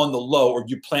can and on the low, or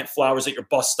you plant flowers at your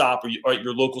bus stop or at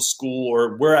your local school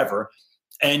or wherever.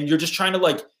 And you're just trying to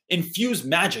like infuse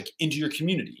magic into your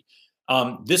community.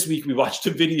 This week we watched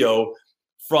a video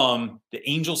from the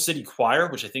Angel City Choir,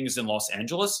 which I think is in Los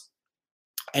Angeles.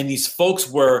 And these folks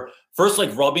were first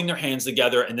like rubbing their hands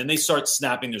together and then they start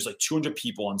snapping. There's like 200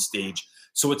 people on stage.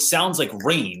 So it sounds like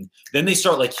rain. Then they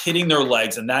start like hitting their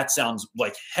legs and that sounds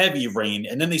like heavy rain.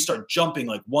 And then they start jumping,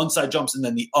 like one side jumps and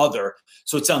then the other.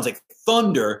 So it sounds like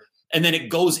thunder. And then it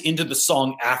goes into the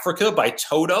song Africa by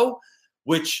Toto,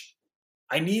 which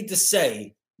I need to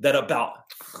say that about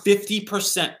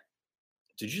 50%.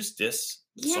 Did you just diss?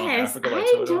 Yes, I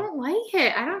don't like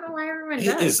it. I don't know why everyone does.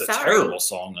 It is a terrible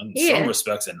song in some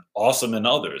respects and awesome in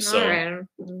others. So right.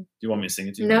 Do you want me to sing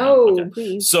it to you? No, okay.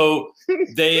 Please. So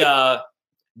they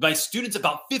my students,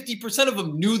 about 50% of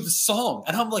them knew the song.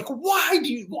 And I'm like, why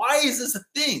is this a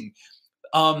thing?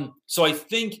 So I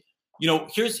think,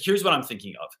 here's what I'm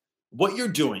thinking of. What you're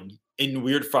doing in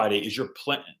Weird Friday is you're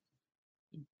planting.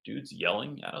 Dudes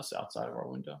yelling at us outside of our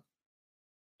window.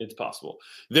 It's possible.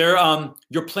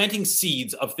 You're planting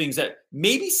seeds of things that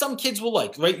maybe some kids will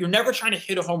like, right? You're never trying to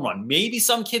hit a home run. Maybe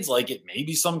some kids like it.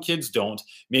 Maybe some kids don't.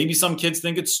 Maybe some kids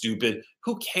think it's stupid.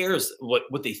 Who cares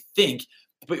what they think?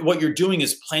 But what you're doing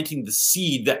is planting the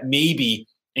seed that maybe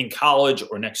in college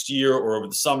or next year or over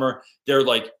the summer, they're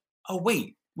like, oh,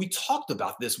 wait, we talked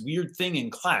about this weird thing in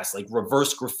class, like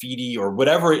reverse graffiti or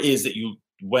whatever it is that you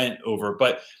went over.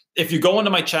 But if you go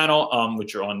onto my channel,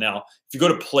 which you're on now, if you go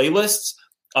to playlists,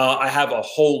 I have a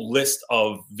whole list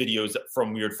of videos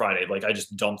from Weird Friday. Like I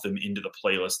just dump them into the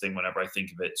playlist thing whenever I think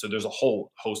of it. So there's a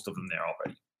whole host of them there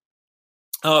already.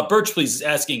 Birch, please, is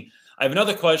asking, I have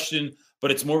another question, but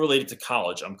it's more related to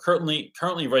college. I'm currently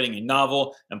writing a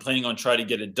novel and planning on trying to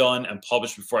get it done and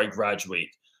published before I graduate.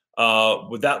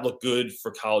 Would that look good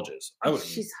for colleges?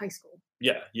 She's high school.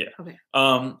 Yeah. Okay.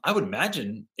 I would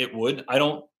imagine it would. I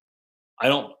don't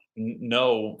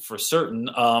know for certain.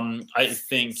 I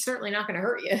think It's certainly not going to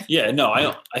hurt you. Yeah, no,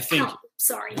 I think. Ow,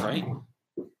 sorry. Right?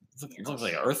 It looks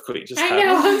like an earthquake just I happened.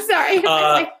 know. I'm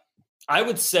sorry. I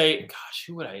would say, gosh,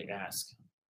 who would I ask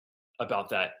about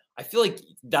that? I feel like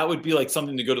that would be like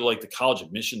something to go to like the college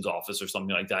admissions office or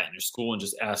something like that in your school and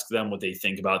just ask them what they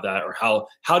think about that, or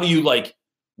how do you like,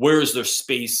 where is there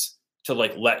space to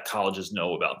like let colleges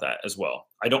know about that as well?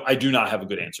 I do not have a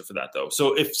good answer for that though.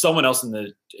 So if someone else in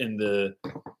the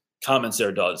comments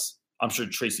there does, I'm sure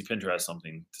Tracy Pinter has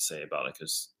something to say about it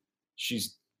because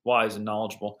she's wise and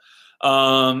knowledgeable,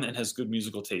 and has good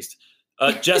musical taste.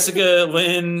 Jessica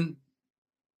Lynn,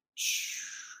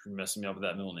 you're messing me up with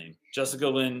that middle name. Jessica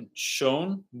Lynn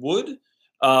Schoenwood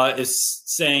is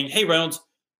saying, "Hey Reynolds,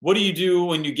 what do you do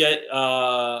when you get?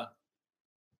 Why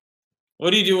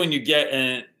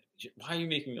are you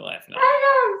making me laugh now? I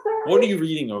know. I'm sorry. What are you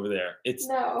reading over there?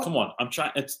 Come on. I'm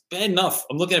trying. It's bad enough.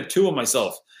 I'm looking at two of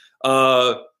myself.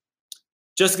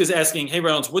 Jessica's asking, "Hey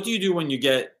Reynolds, what do you do when you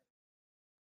get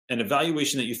an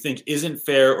evaluation that you think isn't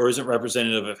fair or isn't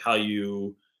representative of how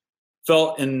you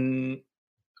felt?" And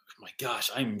oh my gosh,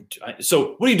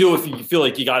 so what do you do if you feel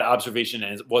like you got an observation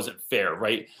and it wasn't fair,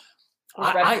 right?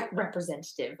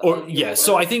 Representative.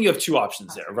 So I think you have two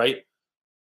options there, right?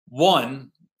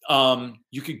 One,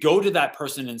 you could go to that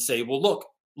person and say, well, look,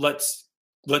 let's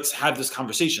have this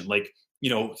conversation. Like,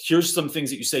 here's some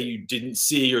things that you say you didn't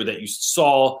see or that you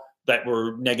saw that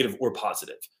were negative or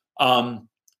positive. And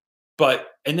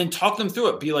then talk them through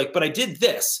it. Be like, but I did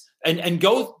this, and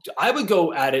go. I would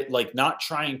go at it like not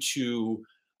trying to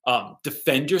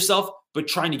defend yourself, but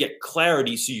trying to get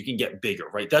clarity so you can get bigger,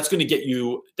 right? That's going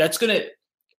to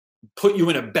put you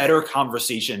in a better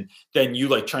conversation than you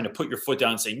like trying to put your foot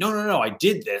down and say, no, I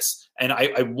did this and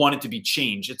I want it to be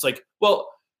changed. It's like, well,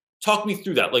 talk me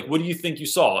through that. Like, what do you think you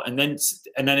saw? And then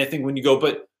I think when you go,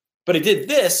 but I did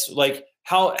this, like,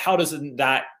 how doesn't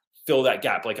that fill that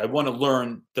gap? Like, I want to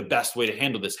learn the best way to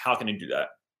handle this. How can I do that?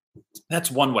 That's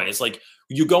one way. It's like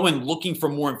you go in looking for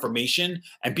more information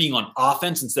and being on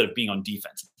offense instead of being on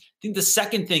defense. I think the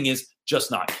second thing is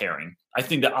just not caring. I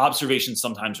think that observations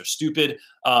sometimes are stupid.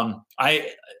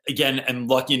 I, again, am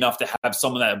lucky enough to have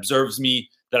someone that observes me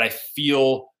that I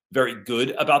feel very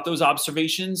good about those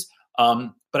observations.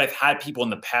 But I've had people in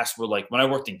the past where, like, when I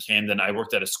worked in Camden, I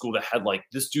worked at a school that had, like,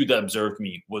 this dude that observed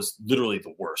me was literally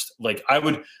the worst. Like, I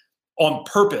would on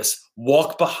purpose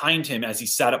walk behind him as he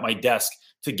sat at my desk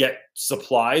to get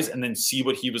supplies and then see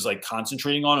what he was like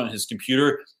concentrating on his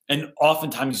computer. And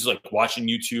oftentimes he's like watching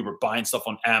YouTube or buying stuff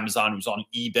on Amazon. He was on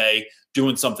eBay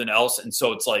doing something else. And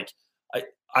so it's like,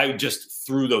 I just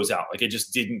threw those out. Like, I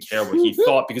just didn't care what he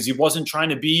thought because he wasn't trying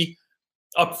to be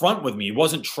upfront with me. He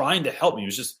wasn't trying to help me. He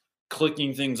was just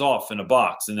clicking things off in a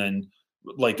box. And then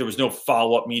like, there was no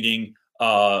follow-up meeting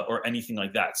or anything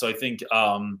like that. So I think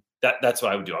that's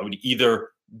what I would do. I would either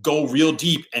go real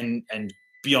deep and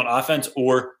be on offense,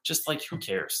 or just like, who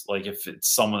cares? Like, if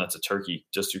it's someone that's a turkey,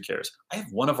 just who cares? I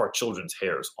have one of our children's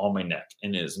hairs on my neck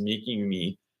and it is making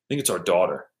me, I think it's our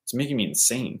daughter. It's making me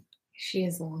insane. She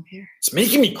has long hair. It's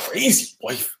making me crazy,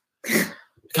 wife. I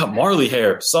got Marley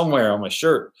hair somewhere on my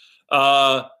shirt.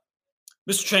 Mr.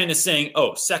 Tran is saying,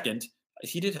 second,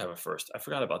 he did have a first. I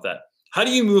forgot about that. How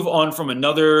do you move on from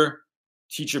another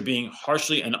teacher being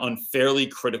harshly and unfairly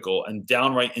critical and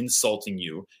downright insulting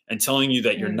you and telling you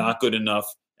that you're not good enough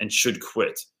and should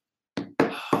quit?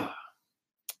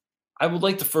 I would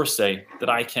like to first say that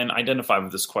I can identify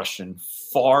with this question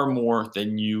far more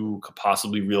than you could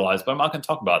possibly realize, but I'm not going to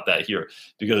talk about that here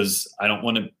because I don't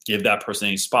want to give that person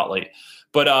any spotlight.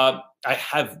 But I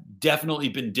have definitely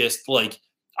been dissed. Like,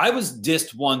 I was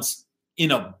dissed once in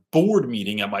a board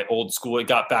meeting at my old school. It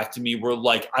got back to me where,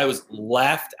 like, I was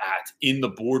laughed at in the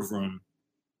boardroom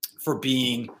for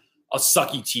being a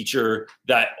sucky teacher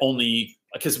that only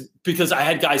because I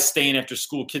had guys staying after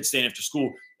school, kids staying after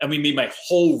school, and we made my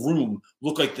whole room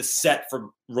look like the set for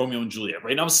Romeo and Juliet,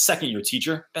 right? And I was a second-year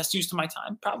teacher. Best use of my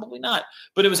time? Probably not.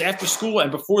 But it was after school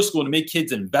and before school to make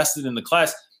kids invested in the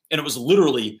class, and it was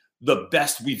literally the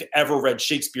best we've ever read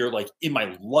Shakespeare, like, in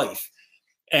my life.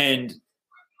 And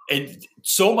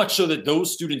so much so that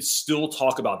those students still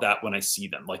talk about that when I see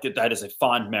them. Like, that is a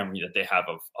fond memory that they have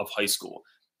of high school.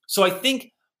 So I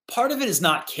think part of it is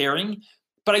not caring,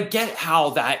 but I get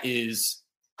how that's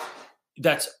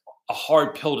a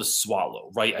hard pill to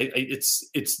swallow, right?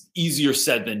 It's easier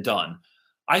said than done.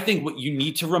 I think what you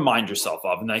need to remind yourself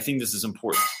of, and I think this is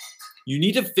important, you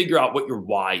need to figure out what your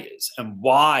why is and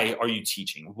why are you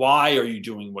teaching? Why are you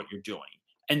doing what you're doing?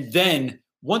 And then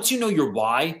once you know your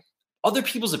why, other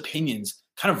people's opinions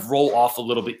kind of roll off a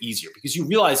little bit easier because you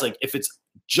realize like if it's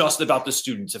just about the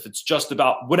students, if it's just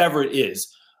about whatever it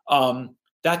is,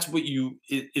 that's what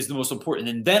is the most important.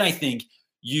 And then I think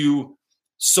you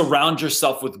surround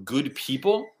yourself with good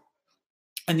people.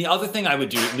 And the other thing I would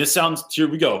do, and this sounds, here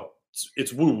we go,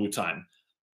 it's woo-woo time.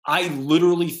 I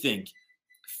literally think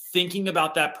thinking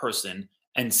about that person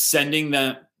and sending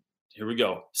them, here we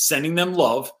go, sending them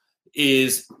love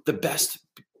is the best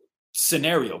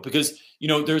scenario because, you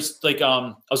know, there's like,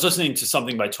 I was listening to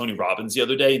something by Tony Robbins the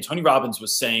other day, and Tony Robbins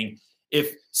was saying,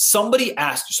 if somebody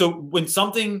asked, so when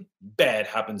something bad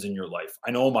happens in your life,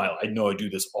 I know I do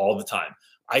this all the time.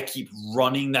 I keep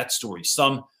running that story,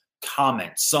 some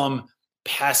comment, some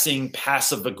passing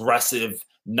passive aggressive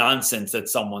nonsense that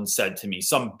someone said to me,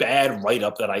 some bad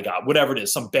write-up that I got, whatever it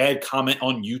is, some bad comment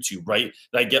on YouTube, right?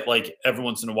 That I get like every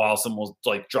once in a while, someone will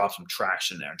like drop some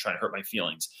trash in there and try to hurt my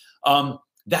feelings.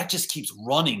 That just keeps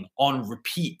running on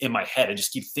repeat in my head. I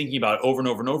just keep thinking about it over and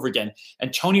over and over again.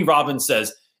 And Tony Robbins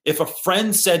says, if a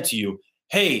friend said to you,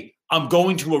 hey, I'm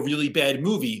going to a really bad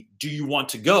movie, do you want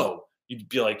to go? You'd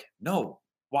be like, no,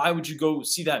 why would you go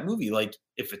see that movie? Like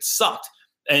if it sucked.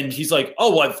 And he's like,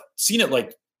 oh, well, I've seen it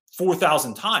like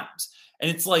 4,000 times.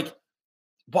 And it's like,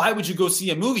 why would you go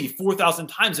see a movie 4,000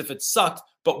 times if it sucked?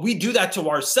 But we do that to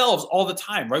ourselves all the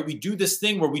time, right? We do this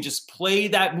thing where we just play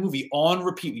that movie on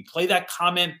repeat. We play that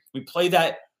comment. We play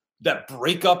that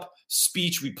breakup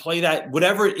speech. We play that,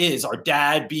 whatever it is, our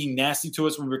dad being nasty to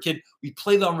us when we were a kid. We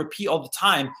play that on repeat all the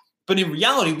time. But in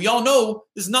reality, we all know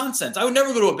this is nonsense. I would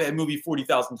never go to a bad movie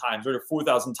 40,000 times or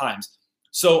 4,000 times.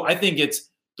 So I think it's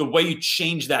the way you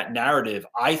change that narrative,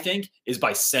 I think, is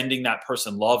by sending that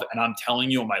person love. And I'm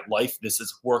telling you, in my life, this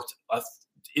has worked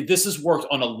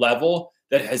on a level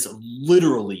that has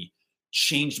literally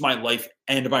changed my life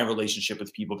and my relationship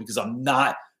with people because I'm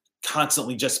not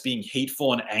constantly just being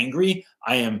hateful and angry.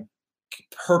 I am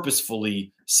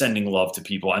purposefully sending love to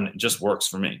people, and it just works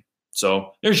for me.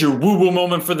 So there's your woo-woo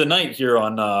moment for the night here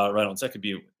on Reynolds. That could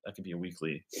be a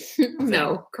weekly.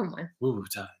 No, come on. Woo-woo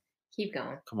time. Keep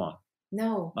going. Come on.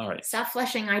 No. All right. Stop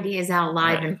fleshing ideas out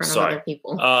live in front of other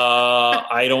people.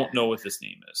 I don't know what this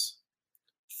name is.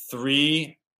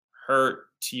 3 Hurt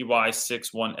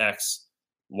TY61X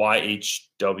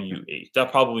YHW8.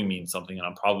 That probably means something, and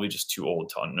I'm probably just too old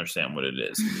to understand what it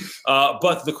is.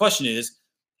 But the question is,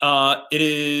 it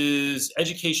is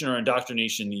education or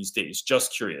indoctrination these days?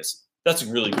 Just curious. That's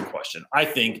a really good question. I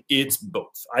think it's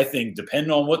both. I think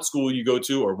depending on what school you go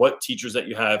to or what teachers that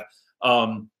you have,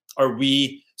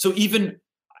 so even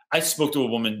I spoke to a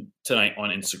woman tonight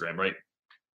on Instagram, right?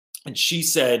 And she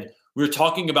said, we were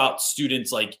talking about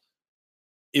students, like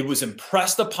it was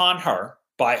impressed upon her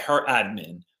by her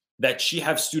admin that she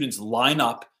have students line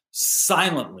up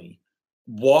silently,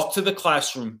 walk to the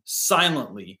classroom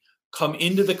silently, come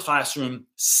into the classroom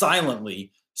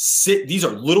silently, sit. These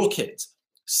are little kids,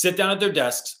 sit down at their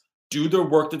desks, do their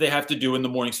work that they have to do in the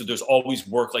morning. So there's always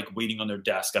work like waiting on their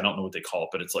desk. I don't know what they call it,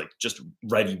 but it's like just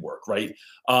ready work, right?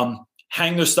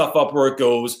 Hang their stuff up where it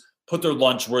goes, put their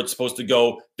lunch where it's supposed to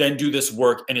go, then do this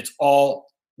work. And it's all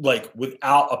like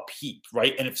without a peep,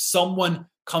 right? And if someone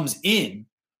comes in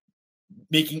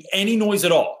making any noise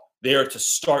at all, they are to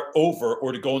start over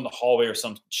or to go in the hallway or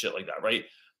some shit like that, right?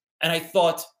 And I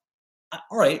thought,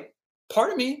 all right,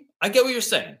 pardon me, I get what you're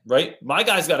saying, right? My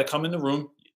guy's got to come in the room.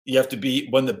 You have to be,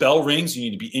 when the bell rings, you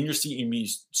need to be in your seat. You need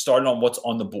to start on what's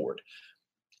on the board.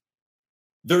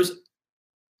 There's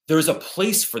a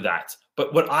place for that.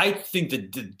 But what I think the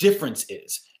difference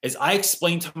is I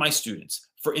explain to my students,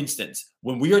 for instance,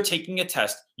 when we are taking a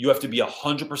test, you have to be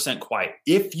 100% quiet.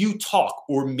 If you talk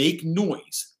or make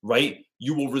noise, right,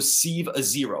 you will receive a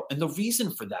 0. And the reason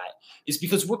for that is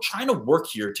because we're trying to work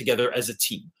here together as a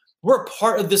team. We're a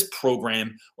part of this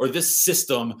program or this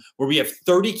system where we have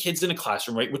 30 kids in a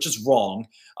classroom, right? Which is wrong.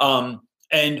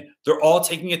 And they're all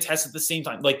taking a test at the same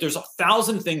time. Like there's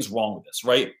 1,000 things wrong with this,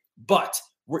 right? But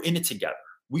we're in it together.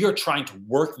 We are trying to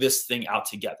work this thing out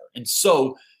together. And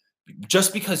so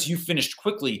just because you finished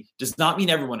quickly does not mean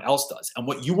everyone else does. And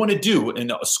what you want to do in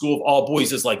a school of all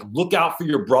boys is like, look out for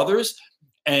your brothers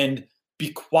and be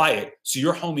quiet so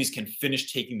your homies can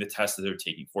finish taking the test that they're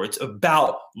taking for. It's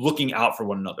about looking out for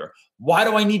one another. Why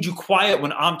do I need you quiet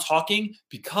when I'm talking?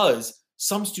 Because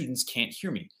some students can't hear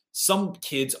me. Some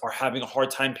kids are having a hard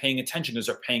time paying attention because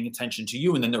they're paying attention to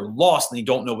you and then they're lost and they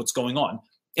don't know what's going on.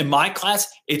 In my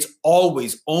class, it's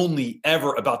always only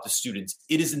ever about the students.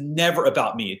 It is never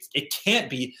about me. It can't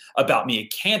be about me.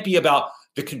 It can't be about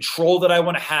the control that I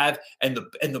want to have, and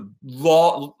the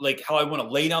law, like how I want to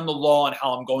lay down the law and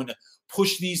how I'm going to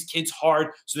push these kids hard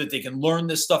so that they can learn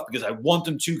this stuff because I want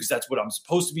them to, because that's what I'm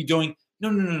supposed to be doing.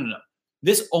 No.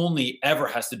 This only ever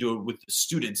has to do with the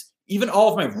students. Even all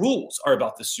of my rules are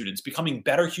about the students becoming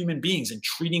better human beings and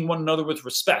treating one another with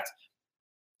respect.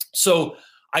 So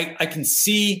I can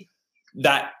see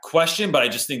that question, but I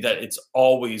just think that it's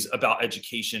always about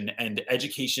education, and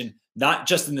education, not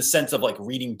just in the sense of like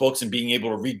reading books and being able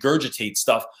to regurgitate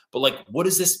stuff, but like, what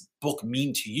does this book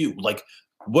mean to you? Like,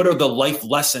 what are the life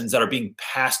lessons that are being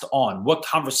passed on? What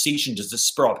conversation does this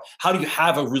spur up? How do you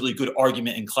have a really good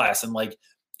argument in class and like,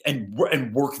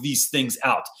 and work these things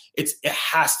out? It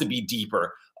has to be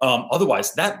deeper.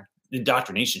 Otherwise, that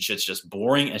indoctrination shit's just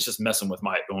boring. And it's just messing with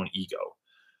my own ego.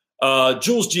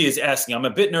 Jules G is asking, I'm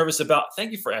a bit nervous about,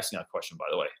 thank you for asking that question, by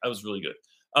the way. That was really good.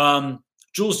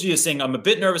 Jules G is saying, I'm a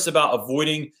bit nervous about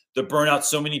avoiding the burnout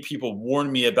so many people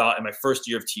warned me about in my first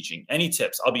year of teaching. Any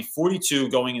tips? I'll be 42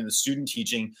 going into student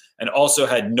teaching and also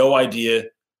had no idea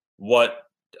what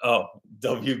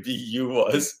WBU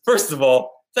was. First of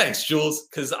all, thanks, Jules,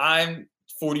 because I'm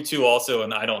 42 also,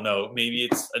 and I don't know. Maybe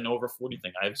it's an over 40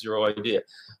 thing. I have zero idea.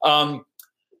 I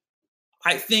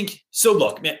think, so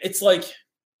look, man, it's like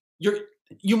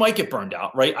you might get burned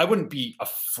out, right? I wouldn't be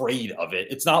afraid of it.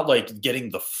 It's not like getting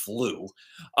the flu.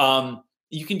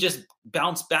 You can just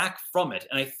bounce back from it.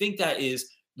 And I think that is,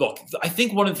 look, I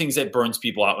think one of the things that burns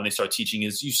people out when they start teaching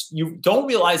is you don't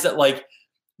realize that like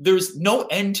there's no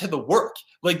end to the work.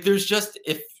 Like there's just,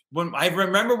 when I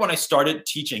remember when I started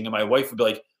teaching and my wife would be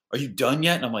like, are you done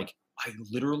yet? And I'm like, I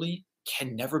literally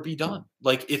can never be done.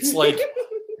 Like, it's like,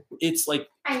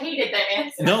 I hated that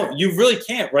answer. No, you really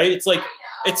can't, right? It's like,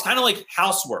 it's kind of like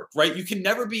housework, right? You can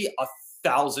never be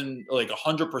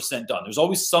 100% done. There's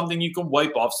always something you can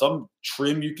wipe off, some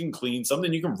trim you can clean,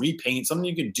 something you can repaint, something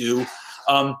you can do.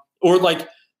 Or like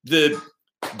the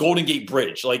Golden Gate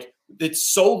Bridge, like it's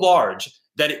so large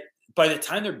that by the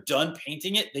time they're done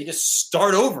painting it, they just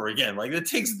start over again. Like it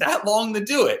takes that long to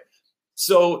do it.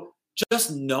 So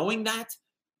just knowing that,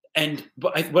 and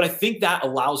what I think that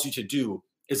allows you to do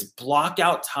is block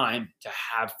out time to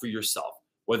have for yourself,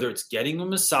 whether it's getting a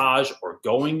massage or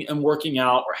going and working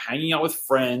out or hanging out with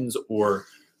friends or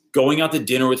going out to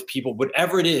dinner with people,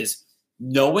 whatever it is,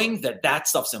 knowing that that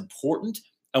stuff's important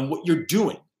and what you're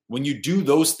doing when you do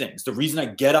those things. The reason I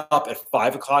get up at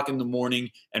 5 o'clock in the morning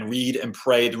and read and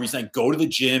pray, the reason I go to the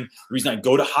gym, the reason I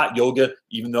go to hot yoga,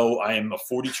 even though I am a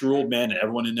 42-year-old man and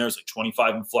everyone in there is like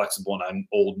 25 and flexible and I'm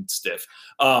old and stiff.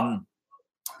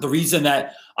 The reason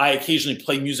that I occasionally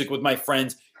play music with my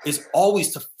friends is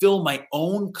always to fill my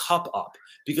own cup up,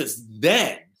 because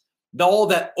then all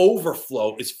that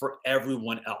overflow is for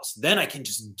everyone else. Then I can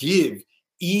just give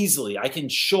easily. I can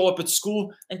show up at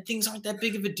school and things aren't that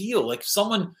big of a deal. Like if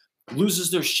someone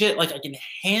loses their shit, like I can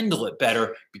handle it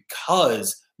better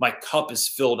because my cup is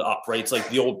filled up, right? It's like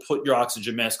the old put your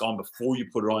oxygen mask on before you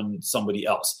put it on somebody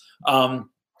else.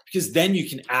 Because then you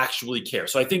can actually care.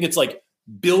 So I think it's like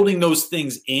building those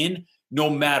things in no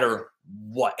matter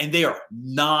what. And they are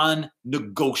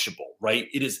non-negotiable, right?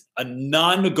 It is a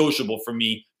non-negotiable for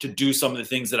me to do some of the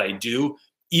things that I do,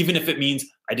 even if it means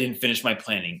I didn't finish my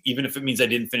planning, even if it means I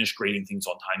didn't finish grading things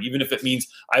on time, even if it means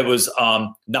I was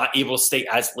not able to stay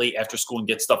as late after school and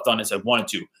get stuff done as I wanted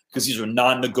to, because these are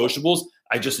non-negotiables.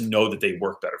 I just know that they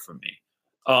work better for me.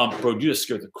 Bro, you just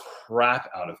scared the crap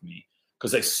out of me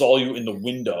because I saw you in the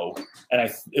window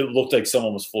and it looked like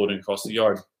someone was floating across the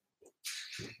yard.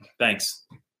 Thanks,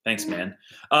 man.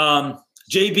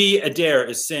 JB Adair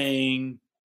is saying,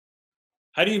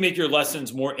 how do you make your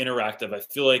lessons more interactive? I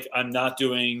feel like I'm not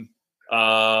doing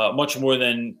much more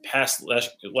than past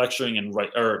lecturing and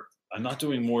I'm not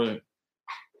doing more than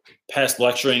past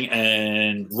lecturing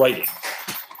and writing.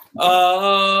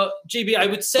 JB, I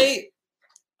would say,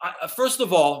 first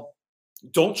of all,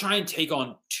 don't try and take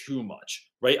on too much,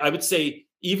 right? I would say,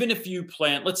 even if you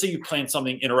plan, let's say you plan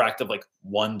something interactive like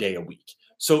one day a week.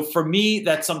 So for me,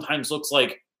 that sometimes looks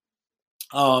like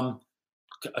a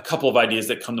couple of ideas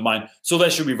that come to mind. So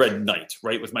last year we read Night,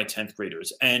 right, with my 10th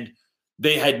graders. And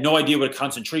they had no idea what a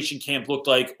concentration camp looked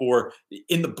like, or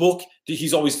in the book,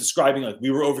 he's always describing like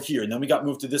we were over here and then we got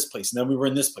moved to this place and then we were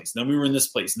in this place and then we were in this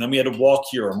place and then we had to walk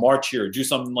here or march here or do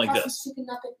something like this. Chicken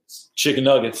nuggets. Chicken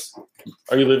nuggets.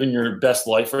 Are you living your best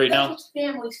life right now? That's what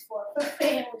families for.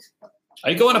 Families for.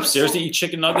 Are you going upstairs to eat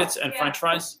chicken nuggets and French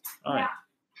fries? All right.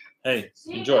 Hey,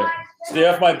 enjoy. Stay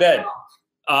off my bed.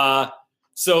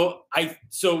 So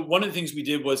one of the things we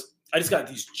did was I just got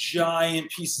these giant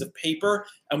pieces of paper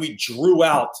and we drew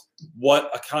out what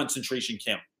a concentration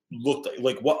camp looked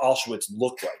like what Auschwitz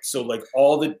looked like. So like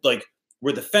all the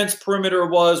where the fence perimeter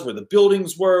was, where the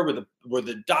buildings were, where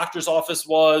the doctor's office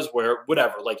was, where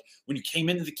whatever. Like when you came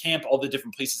into the camp, all the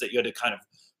different places that you had to kind of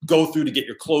go through to get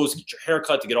your clothes, get your hair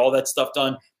cut, to get all that stuff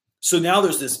done. So now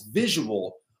there's this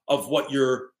visual of what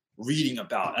you're reading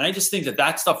about. And I just think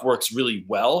that stuff works really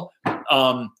well.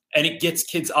 And it gets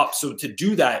kids up. So to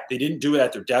do that, they didn't do it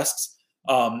at their desks.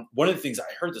 One of the things, I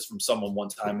heard this from someone one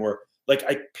time, where like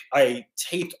I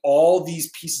taped all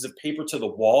these pieces of paper to the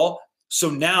wall. So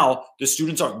now the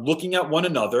students aren't looking at one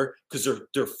another because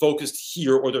they're focused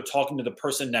here, or they're talking to the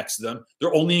person next to them.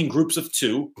 They're only in groups of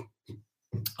 2.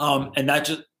 And that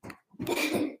just,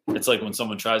 it's like when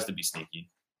someone tries to be sneaky,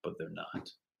 but they're not.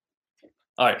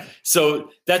 All right. So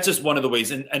that's just one of the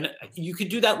ways. And you could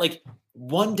do that like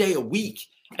one day a week,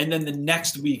 and then the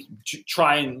next week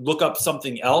try and look up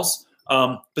something else.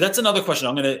 But that's another question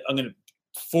I'm going to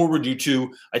forward you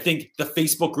to. I think the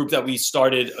Facebook group that we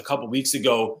started a couple weeks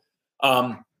ago,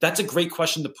 that's a great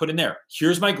question to put in there.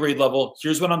 Here's my grade level.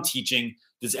 Here's what I'm teaching.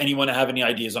 Does anyone have any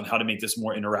ideas on how to make this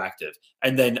more interactive?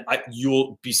 And then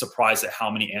you'll be surprised at how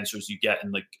many answers you get,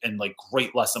 and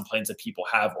great lesson plans that people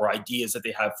have, or ideas that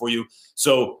they have for you.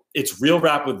 So it's Real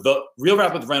Rap with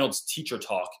Reynolds Teacher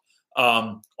Talk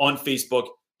on Facebook.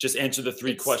 Just answer the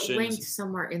 3 questions. It's linked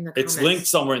somewhere in the comments. It's linked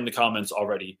somewhere in the comments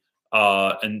already.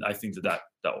 And I think that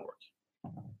will work.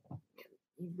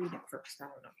 You read it first. I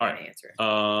don't know if All I'm right. going to answer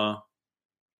it.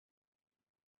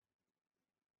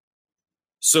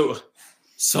 So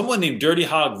someone named Dirty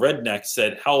Hog Redneck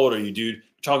said, "How old are you, dude?"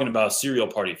 We're talking about a cereal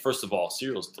party. First of all,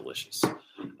 cereal's delicious.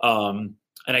 And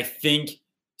I think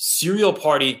cereal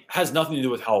party has nothing to do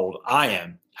with how old I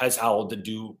am, has how old to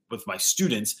do with my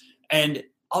students. And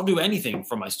I'll do anything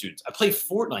for my students. I play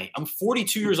Fortnite. I'm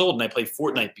 42 years old and I play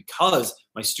Fortnite because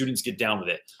my students get down with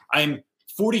it. I'm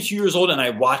 42 years old and I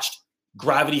watched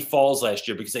Gravity Falls last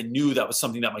year because I knew that was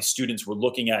something that my students were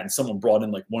looking at, and someone brought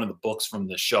in like one of the books from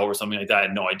the show or something like that. I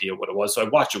had no idea what it was. So I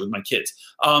watched it with my kids.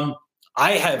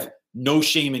 I have no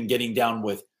shame in getting down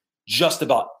with just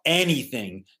about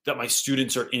anything that my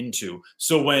students are into.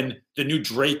 So when the new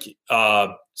Drake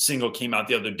single came out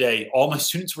the other day, all my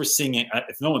students were singing.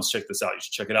 If no one's checked this out, you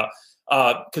should check it out.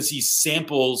 Because he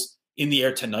samples In the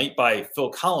Air Tonight by Phil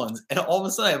Collins. And all of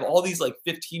a sudden I have all these like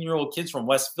 15-year-old kids from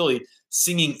West Philly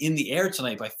singing In the Air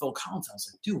Tonight by Phil Collins. I was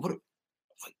like, dude,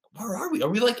 where are we? Are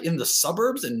we like in the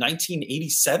suburbs in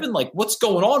 1987? Like what's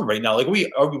going on right now? Like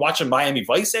are we watching Miami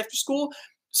Vice after school?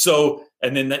 So,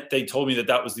 and then they told me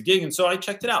that was the gig. And so I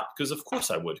checked it out because of course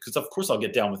I would, because of course I'll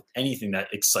get down with anything that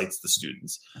excites the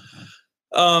students.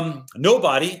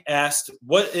 Nobody asked,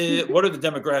 what are the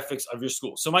demographics of your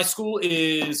school? So my school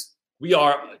we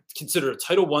are considered a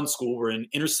Title I school. We're in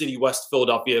inner city West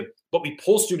Philadelphia, but we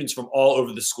pull students from all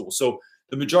over the school. So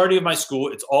the majority of my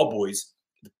school, it's all boys.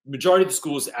 The majority of the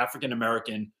school is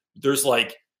African-American. There's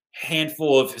like a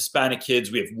handful of Hispanic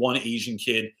kids. We have one Asian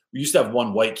kid. We used to have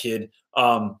one white kid.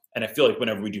 And I feel like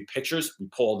whenever we do pictures, we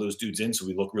pull all those dudes in so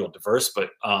we look real diverse.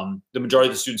 But the majority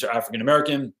of the students are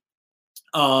African-American.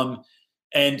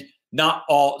 And not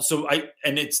all.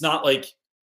 And it's not like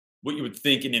what you would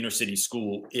think an inner city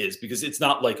school is, because it's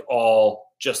not like all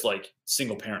just like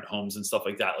single parent homes and stuff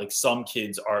like that. Like some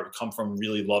kids come from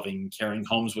really loving, caring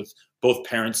homes with both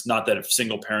parents. Not that a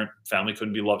single parent family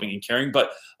couldn't be loving and caring,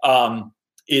 but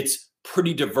it's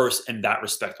pretty diverse in that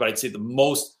respect. But I'd say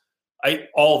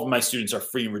all of my students are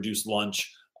free and reduced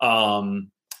lunch. And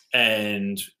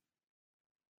I'm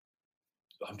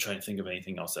trying to think of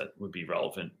anything else that would be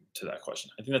relevant to that question.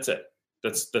 I think that's it.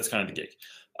 That's kind of the gig.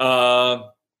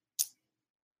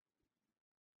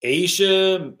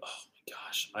 Aisha, oh my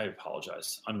gosh, I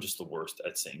apologize. I'm just the worst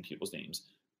at saying people's names.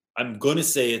 I'm going to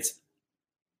say it's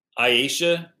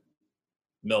Aisha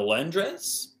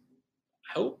Melendrez.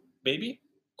 I hope, maybe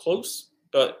close,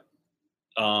 but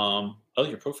I like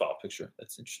your profile picture.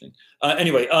 That's interesting.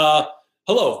 Anyway,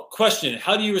 hello. Question: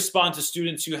 how do you respond to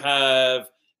students who have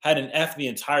had an F the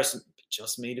entire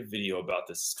just made a video about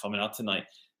this. It's coming out tonight.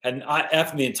 Had an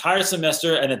F the entire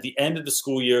semester, and at the end of the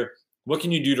school year, what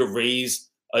can you do to raise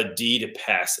a D to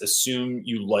pass? Assume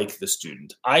you like the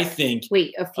student. I think.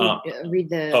 Wait, read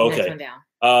the next one down.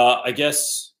 I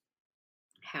guess.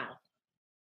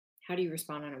 How do you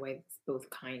respond in a way that's both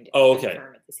kind and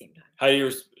firm at the same time? How do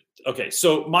you? Okay,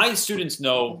 so my students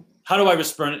know. How do I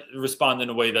respond in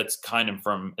a way that's kind and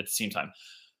firm at the same time?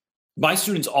 My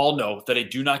students all know that I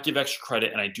do not give extra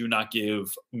credit and I do not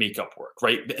give makeup work,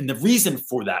 right? And the reason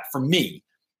for that, for me,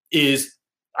 is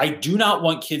I do not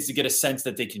want kids to get a sense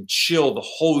that they can chill the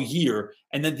whole year.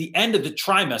 And then at the end of the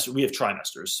trimester, we have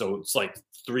trimesters. So it's like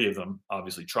 3 of them,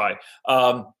 obviously,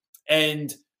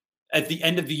 and at the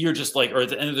end of the year, just like, or at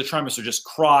the end of the trimester, just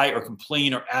cry or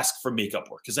complain or ask for makeup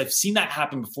work. Because I've seen that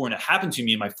happen before, and it happened to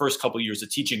me in my first couple of years of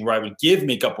teaching, where I would give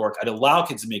makeup work, I'd allow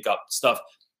kids to make up stuff,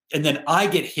 and then I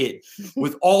get hit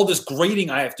with all this grading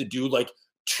I have to do, like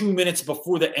 2 minutes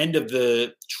before the end of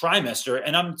the trimester,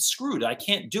 and I'm screwed. I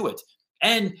can't do it.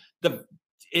 And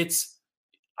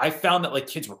I found that like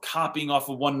kids were copying off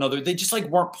of one another. They just like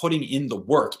weren't putting in the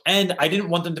work. And I didn't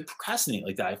want them to procrastinate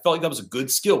like that. I felt like that was a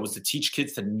good skill, was to teach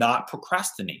kids to not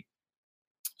procrastinate.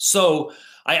 So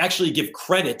I actually give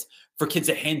credit for kids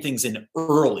that hand things in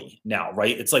early now,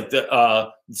 right? It's like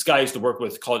this guy I used to work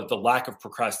with called it the lack of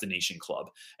procrastination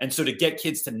club. And so to get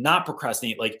kids to not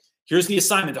procrastinate, like, here's the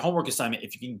assignment, the homework assignment.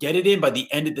 If you can get it in by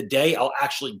the end of the day, I'll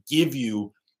actually give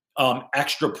you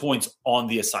extra points on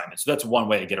the assignment. So that's one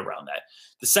way I get around that.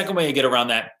 The second way I get around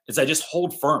that is I just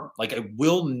hold firm. Like, I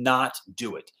will not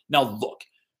do it. Now, look,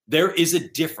 there is a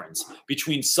difference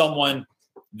between someone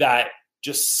that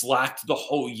just slacked the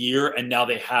whole year and now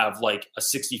they have like a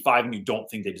 65 and you don't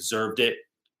think they deserved it.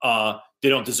 They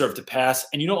don't deserve to pass,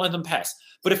 and you don't let them pass.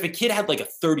 But if a kid had like a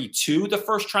 32 the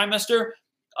first trimester,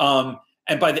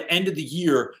 and by the end of the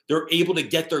year, they're able to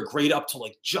get their grade up to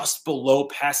like just below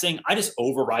passing, I just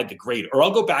override the grade. Or I'll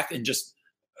go back and just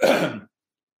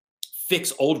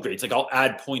fix old grades. Like, I'll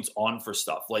add points on for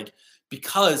stuff. Like,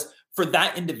 because for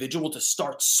that individual to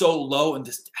start so low and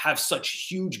just have such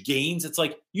huge gains, it's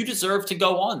like, you deserve to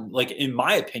go on. Like, in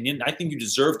my opinion, I think you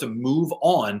deserve to move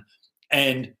on.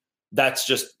 And that's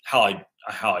just how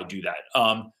I do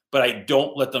that. But I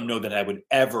don't let them know that I would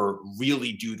ever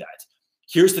really do that.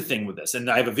 Here's the thing with this, and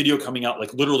I have a video coming out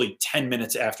like literally 10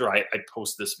 minutes after I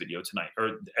post this video tonight,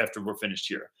 or after we're finished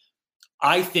here.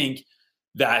 I think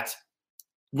that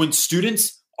when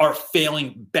students are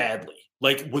failing badly,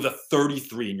 like with a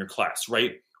 33 in your class,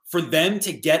 right? For them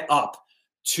to get up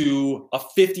to a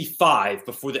 55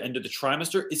 before the end of the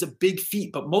trimester is a big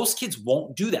feat, but most kids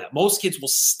won't do that. Most kids will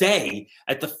stay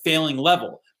at the failing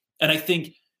level. And I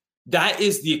think that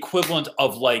is the equivalent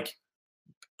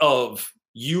of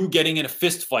you getting in a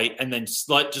fist fight and then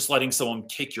just letting someone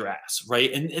kick your ass,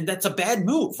 right? And that's a bad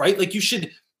move, right? Like, you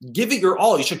should give it your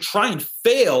all. You should try and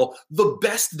fail the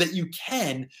best that you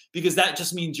can, because that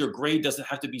just means your grade doesn't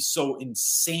have to be so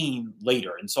insane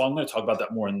later. And so I'm going to talk about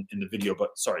that more in the video,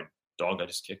 but sorry, dog, I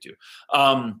just kicked you.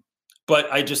 But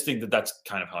I just think that that's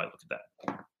kind of how I look at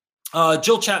that.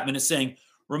 Jill Chapman is saying,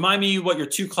 remind me what your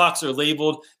 2 clocks are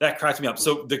labeled. That cracked me up.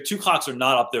 So the 2 clocks are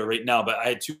not up there right now, but I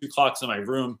had 2 clocks in my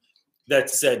room that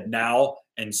said now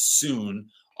and soon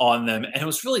on them. And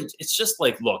it's just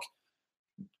like, look,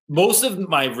 most of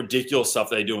my ridiculous stuff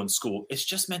that I do in school, it's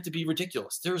just meant to be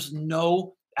ridiculous. There's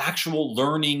no actual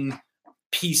learning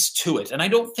piece to it. And I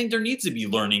don't think there needs to be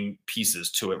learning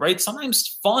pieces to it, right?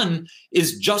 Sometimes fun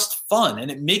is just fun, and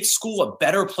it makes school a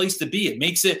better place to be. It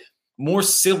makes it more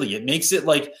silly. It makes it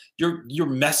like you're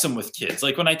messing with kids.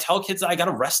 Like, when I tell kids that I got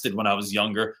arrested when I was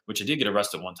younger, which I did get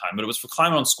arrested one time, but it was for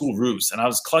climbing on school roofs, and I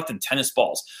was collecting tennis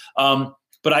balls.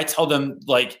 But I tell them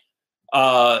like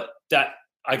that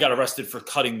I got arrested for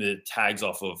cutting the tags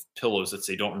off of pillows that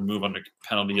say don't remove under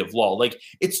penalty of law. Like,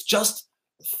 it's just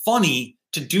funny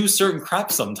to do certain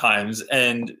crap sometimes.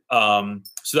 And so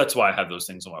that's why I have those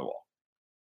things on my wall.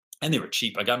 And they were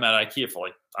cheap. I got them at IKEA for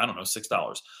like, I don't know,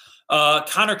 $6.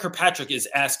 Connor Kirkpatrick is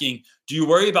asking, do you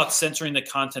worry about censoring the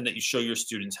content that you show your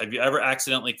students? Have you ever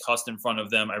accidentally cussed in front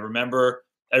of them? I remember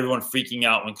everyone freaking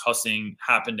out when cussing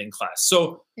happened in class.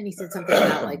 So, and he said something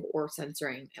about like, or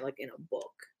censoring like in a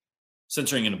book.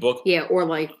 Censoring in a book? Yeah, or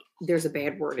like there's a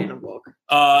bad word in a book.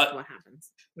 What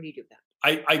happens? What do you do with that?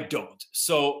 I don't.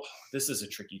 So this is a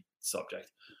tricky subject.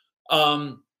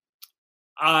 I'm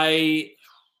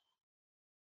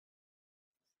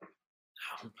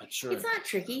not sure. It's not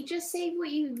tricky. Just say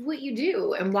what you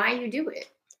do and why you do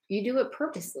it. You do it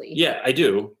purposely. Yeah, I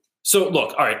do. So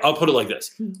look, all right, I'll put it like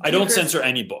this. I don't censor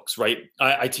any books, right?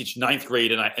 I teach 9th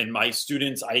grade, and my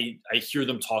students, I hear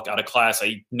them talk out of class.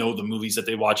 I know the movies that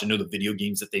they watch. I know the video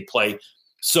games that they play.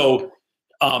 So,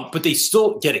 but they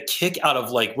still get a kick out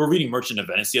of, like, we're reading Merchant of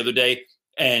Venice the other day,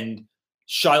 and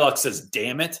Shylock says,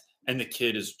 damn it. And the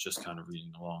kid is just kind of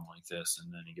reading along like this.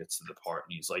 And then he gets to the part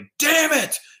and he's like, damn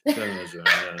it.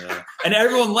 And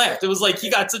everyone laughed. It was like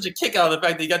he got such a kick out of the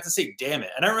fact that he got to say, damn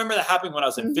it. And I remember that happening when I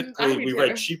was in 5th grade. We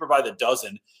read Cheaper by the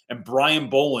Dozen. And Brian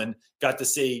Boland got to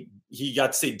say,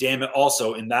 damn it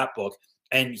also in that book.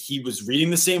 And he was reading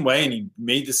the same way. And he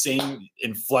made the same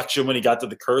inflection when he got to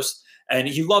the curse. And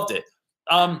he loved it.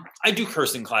 I do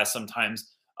curse in class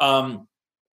sometimes. And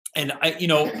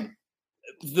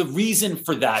the reason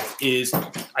for that is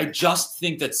I just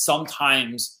think that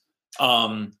sometimes,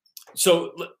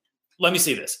 so let me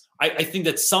say this. I think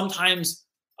that sometimes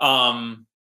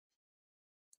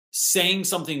saying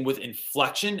something with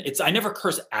inflection, I never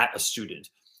curse at a student,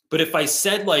 but if I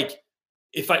said like,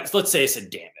 let's say I said,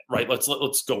 damn it, right? Let's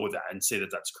go with that and say that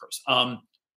that's curse.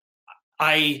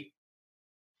 I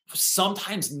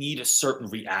sometimes need a certain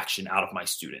reaction out of my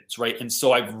students, right? And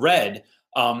so I've read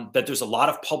that there's a lot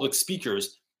of public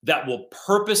speakers that will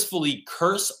purposefully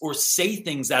curse or say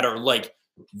things that are like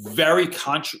very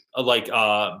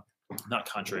not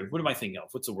contrary. What am I thinking of?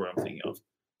 What's the word I'm thinking of?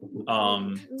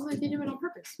 Like they do it on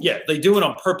purpose. Yeah, they do it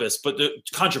on purpose, but they're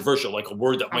controversial, like a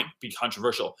word that might be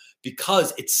controversial,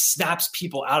 because it snaps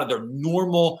people out of their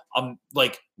normal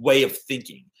like way of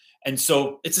thinking. And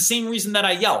so it's the same reason that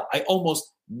I yell. I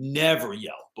almost never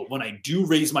yell, but when I do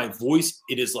raise my voice,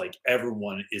 it is like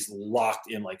everyone is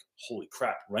locked in, like, holy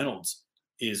crap, Reynolds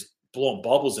is blowing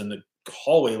bubbles in the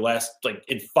hallway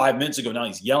in 5 minutes ago. Now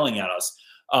he's yelling at us.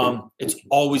 It's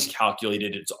always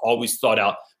calculated. It's always thought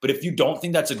out. But if you don't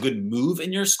think that's a good move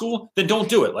in your school, then don't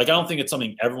do it. Like, I don't think it's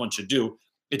something everyone should do.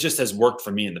 It just has worked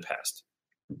for me in the past.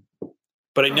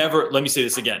 But let me say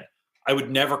this again. I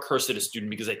would never curse at a student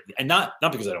not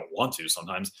because I don't want to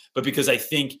sometimes, but because I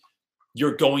think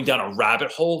you're going down a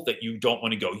rabbit hole that you don't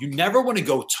want to go. You never want to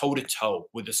go toe to toe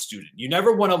with a student. You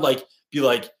never want to be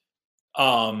like,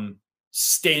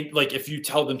 stand, like if you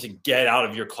tell them to get out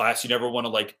of your class, you never want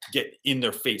to get in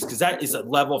their face, because that is a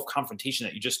level of confrontation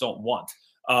that you just don't want.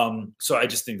 So I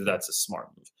just think that that's a smart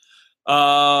move.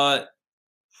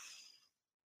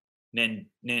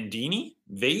 Nandini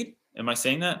Vade, am I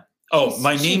saying that? Oh,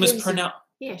 my name is pronounced.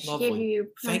 Yeah, she Lovely. gave you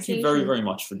Thank you very, very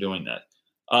much for doing that.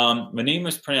 My name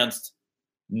is pronounced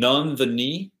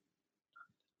Nandini.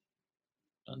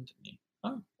 Nandini.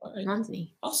 Oh, all right.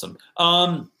 Nandini. Awesome.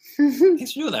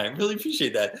 Thanks for doing that. I really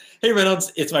appreciate that. Hey,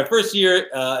 Reynolds, it's my first year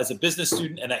as a business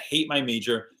student, and I hate my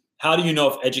major. How do you know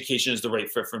if education is the right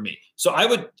fit for me? So I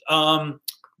would,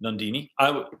 Nandini,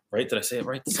 right? Did I say it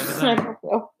right the second time? I don't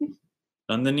know.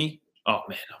 Nandini? Oh,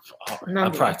 man, I'll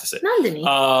practice it.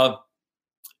 Nandini.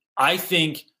 I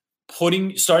think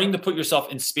starting to put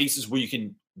yourself in spaces where you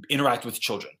can interact with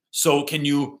children. So can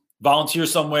you volunteer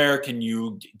somewhere? Can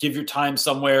you give your time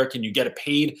somewhere? Can you get a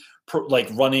paid,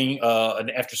 running an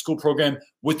after-school program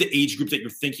with the age group that you're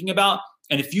thinking about?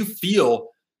 And if you feel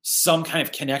some kind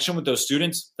of connection with those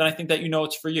students, then I think that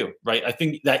it's for you, right? I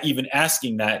think that even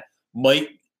asking that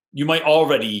you might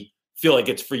already feel like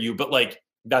it's for you, but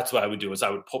that's what I would do, is I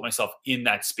would put myself in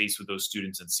that space with those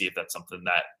students and see if that's something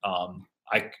that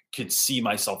I could see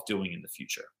myself doing in the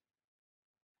future.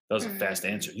 That was a fast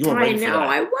answer. You weren't ready for that.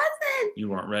 I wasn't. You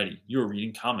weren't ready. You were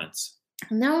reading comments.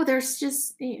 No, there's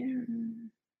just...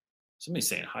 Somebody's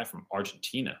saying hi from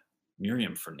Argentina.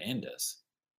 Miriam Fernandez.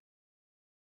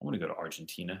 I want to go to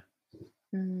Argentina.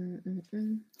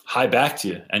 Hi back to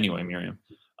you. Anyway, Miriam.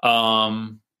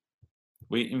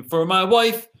 Waiting for my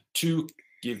wife to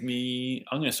give me...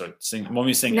 I'm going to start singing. Want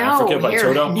me to sing Africa by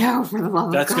Toto? No, for the love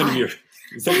of God. That's going to be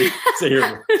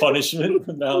your punishment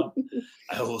from now.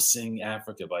 I will sing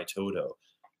Africa by Toto.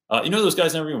 Those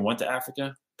guys never even went to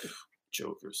Africa?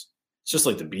 Jokers. It's just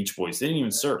like the Beach Boys. They didn't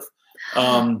even surf.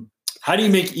 How do you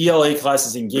make ELA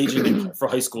classes engaging for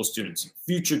high school students?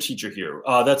 Future teacher here.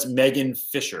 That's Megan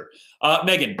Fisher.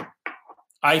 Megan,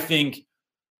 I think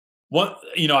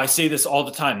I say this all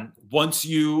the time. Once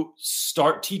you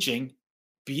start teaching,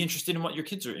 be interested in what your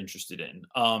kids are interested in.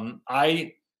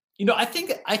 I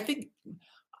think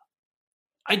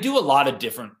I do a lot of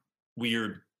different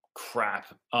weird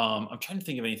crap. I'm trying to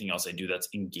think of anything else I do that's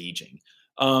engaging.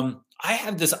 I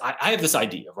have this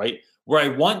idea, right, where I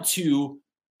want to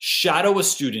shadow a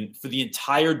student for the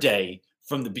entire day,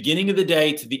 from the beginning of the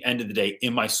day to the end of the day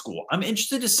in my school. I'm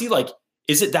interested to see,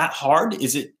 is it that hard?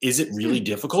 Is it really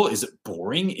difficult? Is it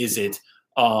boring? Is it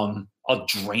a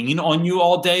drain on you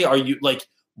all day? Are you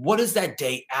what does that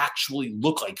day actually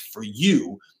look like for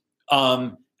you?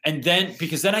 And then,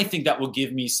 because then I think that will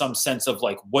give me some sense of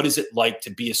what is it like to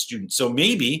be a student? So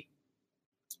maybe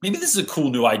this is a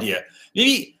cool new idea.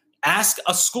 Maybe ask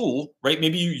a school, right?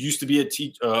 Maybe you used to be a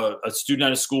student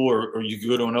at a school, or you could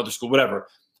go to another school, whatever.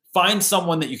 Find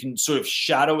someone that you can sort of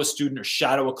shadow a student or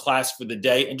shadow a class for the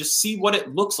day, and just see what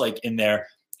it looks like in there.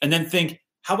 And then think,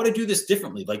 how would I do this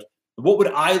differently? What would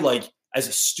I like as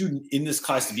a student in this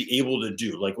class to be able to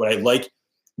do? Would I like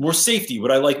more safety?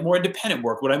 Would I like more independent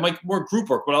work? Would I like more group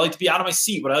work? Would I like to be out of my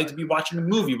seat? Would I like to be watching a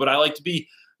movie? Would I like to be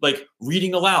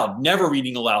reading aloud, never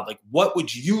reading aloud? What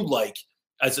would you like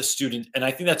as a student? And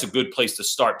I think that's a good place to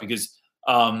start, because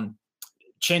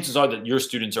chances are that your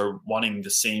students are wanting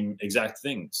the same exact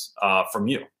things from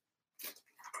you.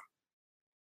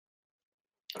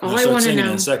 All I want to know.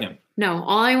 In a second. No,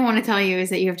 all I want to tell you is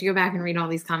that you have to go back and read all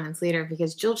these comments later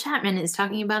because Jill Chapman is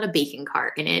talking about a bacon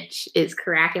cart and it is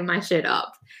cracking my shit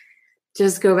up.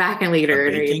 Just go back and later.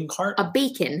 A baking cart? A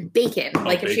bacon.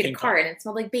 Like if she had bacon a cart and it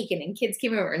smelled like bacon and kids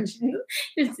came over and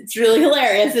it's really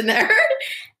hilarious in there.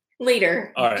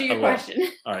 Later. All right, do your question.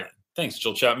 All right. Thanks,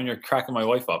 Jill Chapman. You're cracking my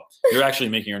wife up. You're actually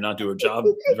making her not do her job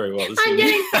very well this I'm evening.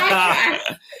 getting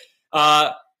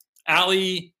sidetracked.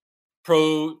 Ali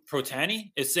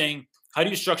Protani is saying, how do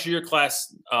you structure your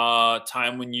class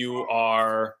time when you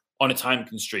are on a time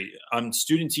constraint? I'm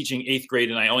student teaching 8th grade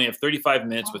and I only have 35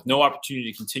 minutes with no opportunity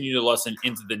to continue the lesson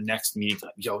into the next meeting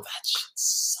time. Yo, that shit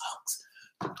sucks.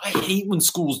 I hate when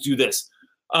schools do this.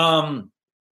 I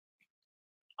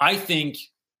think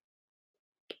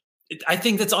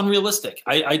that's unrealistic.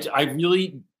 I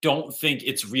really don't think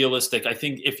it's realistic. I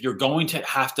think if you're going to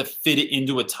have to fit it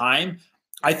into a time,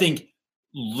 I think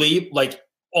like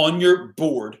on your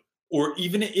board, or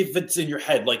even if it's in your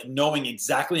head, like knowing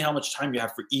exactly how much time you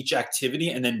have for each activity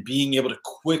and then being able to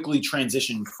quickly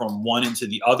transition from one into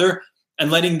the other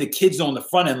and letting the kids know on the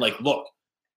front end, like, look,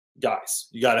 guys,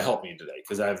 you got to help me today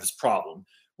because I have this problem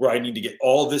where I need to get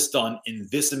all this done in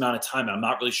this amount of time. And I'm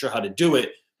not really sure how to do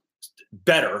it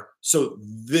better. So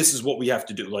this is what we have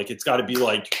to do. Like, it's got to be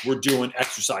like we're doing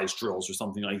exercise drills or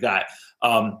something like that.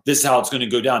 This is how it's going to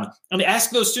go down. And ask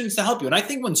those students to help you. And I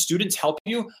think when students help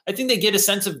you, I think they get a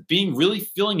sense of being really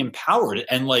feeling empowered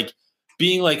and like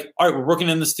being like, all right, we're working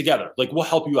on this together. Like, we'll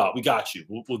help you out. We got you.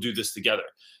 We'll do this together.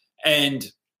 And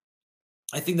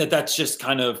I think that that's just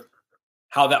kind of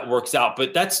how that works out.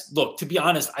 But look, to be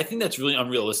honest, I think that's really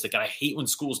unrealistic. And I hate when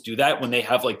schools do that, when they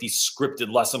have like these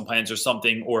scripted lesson plans or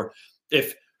something, or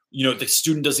if, the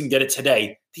student doesn't get it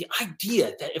today. The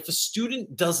idea that if a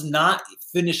student does not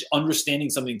finish understanding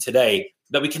something today,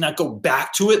 that we cannot go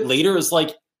back to it later is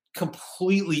like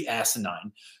completely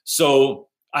asinine. So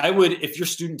I would, if you're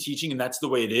student teaching and that's the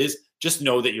way it is, just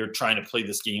know that you're trying to play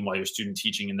this game while you're student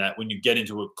teaching, and that when you get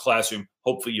into a classroom,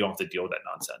 hopefully you don't have to deal with that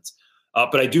nonsense.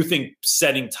 But I do think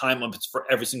setting time limits for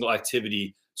every single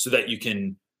activity so that you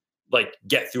can like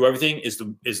get through everything is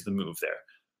the move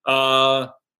there.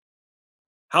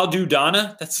 How do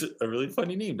Donna? That's a really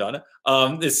funny name, Donna.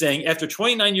 Is saying, after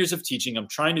 29 years of teaching, I'm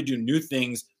trying to do new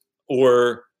things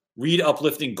or read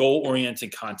uplifting,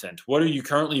 goal-oriented content. What are you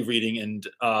currently reading? And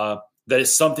that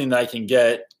is something that I can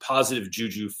get positive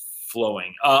juju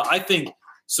flowing. I think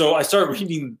so. I started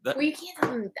reading. Well, you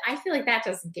can't. I feel like that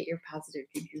doesn't get your positive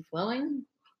juju flowing.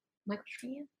 Michael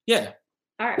Strahan? Yeah.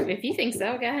 All right. If you think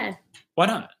so, go ahead. Why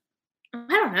not? I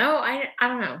don't know. I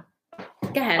don't know.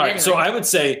 Go ahead. All right. Anyway. So I would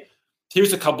say,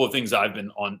 here's a couple of things I've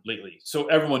been on lately. So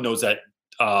everyone knows that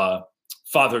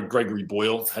Father Gregory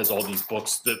Boyle has all these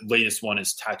books. The latest one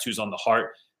is Tattoos on the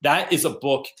Heart. That is a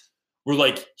book where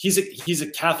like he's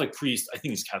a Catholic priest. I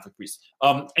think he's a Catholic priest.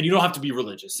 And you don't have to be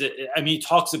religious. He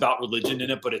talks about religion in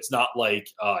it, but it's not like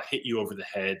hit you over the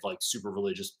head, like super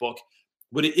religious book.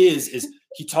 What it is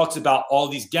he talks about all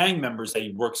these gang members that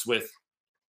he works with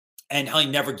and how he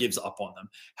never gives up on them.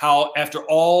 How after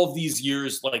all these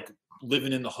years, like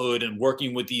living in the hood and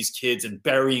working with these kids and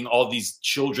burying all these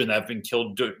children that have been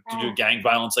killed due to gang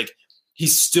violence, like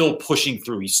he's still pushing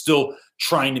through. He's still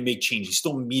trying to make change. He's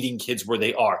still meeting kids where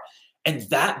they are. And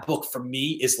that book for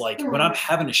me is like, when I'm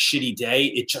having a shitty day,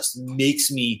 it just makes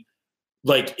me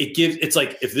like, it's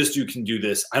like, if this dude can do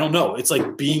this, I don't know. It's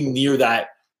like being near that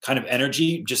kind of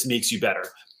energy just makes you better.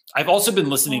 I've also been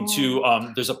listening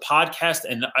to, there's a podcast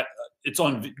and it's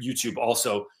on YouTube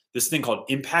also, this thing called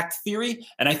Impact Theory.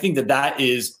 And I think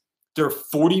they're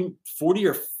 40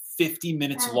 or 50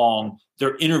 minutes long.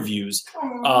 They're interviews.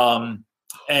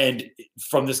 And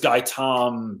from this guy,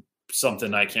 Tom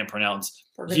something I can't pronounce,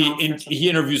 he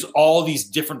interviews all these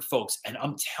different folks. And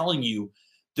I'm telling you,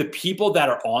 the people that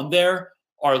are on there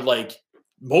are like,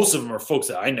 most of them are folks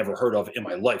that I never heard of in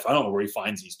my life. I don't know where he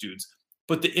finds these dudes,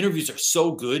 but the interviews are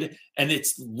so good. And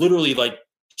it's literally like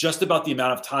just about the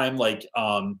amount of time, like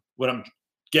when I'm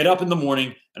get up in the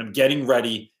morning and I'm getting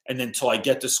ready. And then till I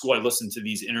get to school, I listen to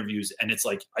these interviews and it's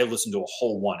like, I listen to a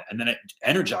whole one and then it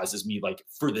energizes me like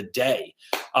for the day.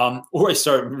 Or I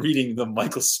start reading the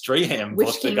Michael Strahan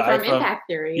book, the guy from Impact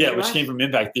Theory. Yeah, which came from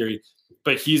Impact Theory.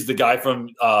 But he's the guy from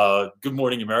Good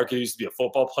Morning America. He used to be a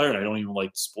football player and I don't even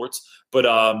like sports, but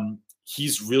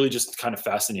he's really just kind of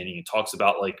fascinating. He talks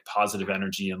about like positive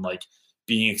energy and like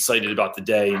being excited about the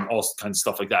day and all kinds of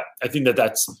stuff like that. I think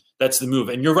that's the move.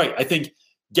 And you're right. I think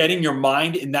getting your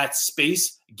mind in that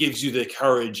space gives you the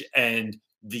courage and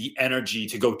the energy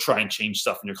to go try and change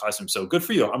stuff in your classroom. So good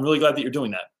for you. I'm really glad that you're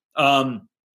doing that.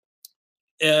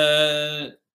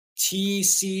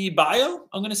 TC Bio,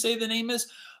 I'm going to say the name is.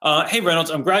 Hey,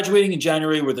 Reynolds, I'm graduating in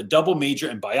January with a double major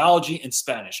in biology and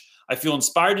Spanish. I feel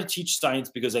inspired to teach science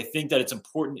because I think that it's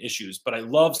important issues, but I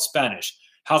love Spanish.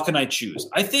 How can I choose?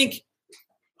 I think,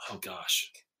 oh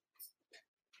gosh,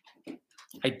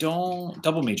 I don't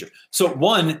double major. So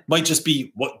one might just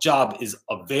be what job is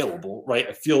available, right?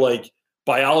 I feel like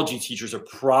biology teachers are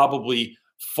probably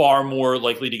far more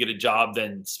likely to get a job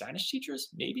than Spanish teachers.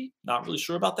 Maybe, not really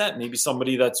sure about that. Maybe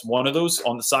somebody that's one of those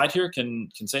on the side here can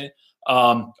say it.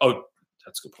 Oh,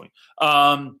 that's a good point.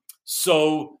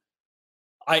 So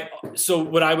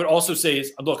what I would also say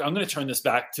is, look, I'm going to turn this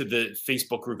back to the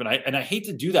Facebook group, and I hate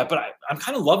to do that, but I'm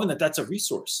kind of loving that that's a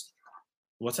resource.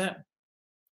 What's that?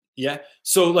 Yeah.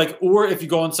 So like, or if you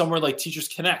go on somewhere like Teachers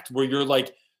Connect, where you're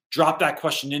like, drop that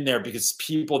question in there because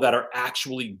people that are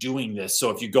actually doing this. So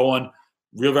if you go on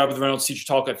Real Rap with Reynolds Teacher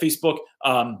Talk at Facebook,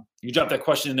 you drop that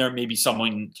question in there, maybe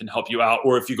someone can help you out.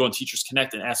 Or if you go on Teachers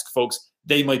Connect and ask folks,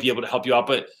 they might be able to help you out.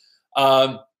 But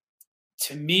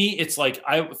to me, it's like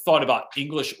I thought about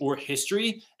English or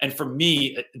history. And for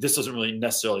me, this doesn't really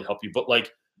necessarily help you, but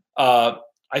like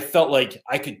I felt like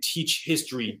I could teach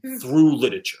history through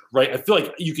literature, right? I feel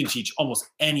like you can teach almost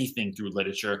anything through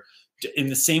literature in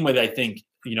the same way that I think,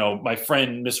 my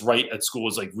friend Miss Wright at school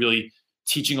is like really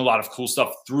teaching a lot of cool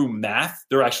stuff through math.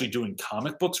 They're actually doing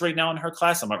comic books right now in her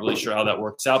class. I'm not really sure how that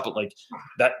works out, but like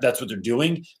that's what they're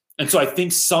doing. And so I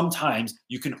think sometimes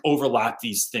you can overlap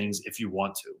these things if you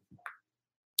want to.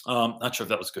 Not sure if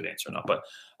that was a good answer or not, but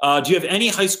do you have any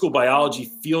high school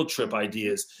biology field trip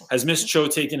ideas? Has Miss Cho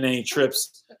taken any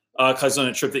trips, because on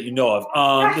a trip that you know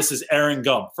of? This is Erin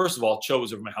Gum. First of all, Cho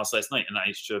was over my house last night, and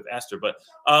I should have asked her, but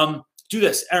do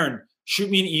this, Erin.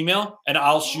 Shoot me an email, and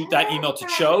I'll shoot that email to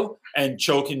Cho, and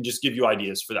Cho can just give you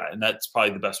ideas for that, and that's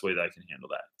probably the best way that I can handle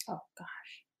that. Oh gosh.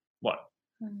 What?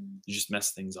 You just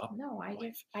mess things up. No,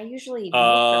 I usually.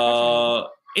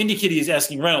 Indie Kitty is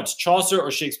asking Reynolds, Chaucer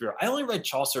or Shakespeare? I only read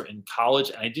Chaucer in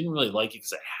college, and I didn't really like it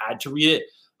because I had to read it.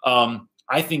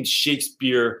 I think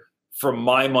Shakespeare, for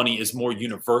my money, is more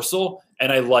universal,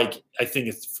 and I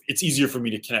think it's easier for me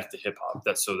to connect to hip hop.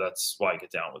 That's why I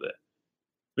get down with it.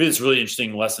 We had this really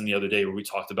interesting lesson the other day where we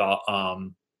talked about I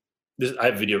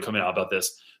have a video coming out about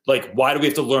this. Like, why do we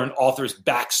have to learn authors'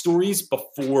 backstories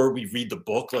before we read the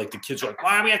book? Like, the kids are like,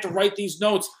 why do we have to write these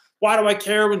notes? Why do I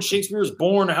care when Shakespeare was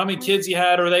born or how many kids he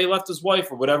had or they left his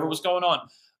wife or whatever was going on?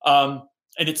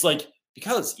 And it's like,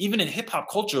 because even in hip hop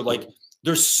culture, like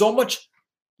there's so much,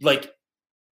 like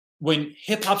when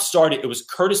hip hop started, it was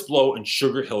Curtis Blow and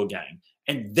Sugar Hill Gang.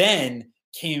 And then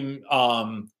came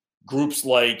groups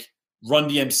like Run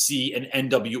DMC and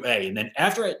NWA. And then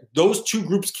after those two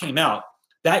groups came out,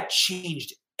 that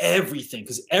changed everything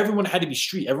because everyone had to be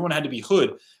street, everyone had to be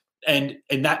hood, and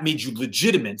that made you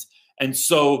legitimate. And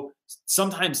so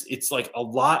sometimes it's like a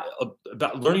lot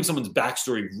about learning someone's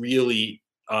backstory really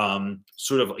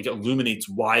sort of like illuminates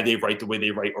why they write the way they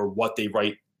write or what they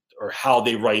write or how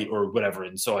they write or whatever.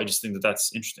 And so I just think that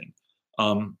that's interesting.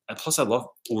 And plus I love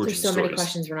origin stories. There's so many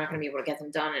questions. We're not going to be able to get them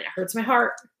done. And it hurts my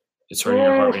heart. It's hurting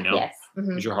your heart right now? Yes.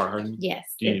 Mm-hmm. Is your heart hurting? Yes.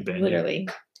 Do you need a Band-Aid? Literally.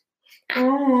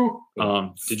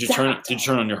 Did you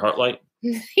turn on your heart light?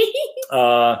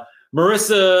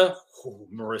 Marissa,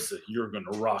 you're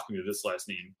gonna rock me with this last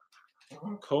name.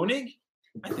 Koenig?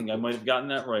 I think I might have gotten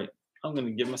that right. I'm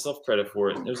gonna give myself credit for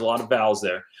it. There's a lot of vowels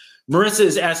there. Marissa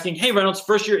is asking, hey Reynolds,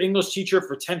 first year English teacher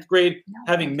for 10th grade,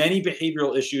 having many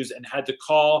behavioral issues and had to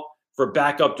call for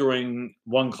backup during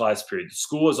one class period. The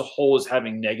school as a whole is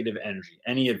having negative energy.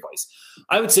 Any advice?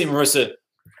 I would say, Marissa,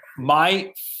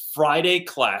 my Friday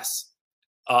class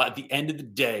at the end of the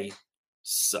day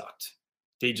sucked.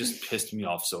 They just pissed me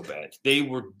off so bad. They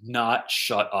were not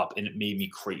shut up, and it made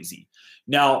me crazy.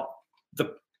 Now,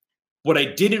 what I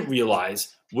didn't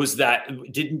realize was that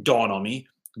it didn't dawn on me.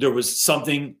 There was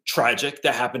something tragic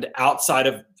that happened outside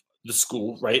of the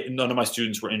school, right? None of my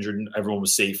students were injured and everyone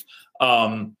was safe.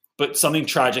 But something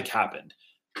tragic happened.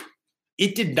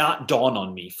 It did not dawn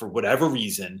on me for whatever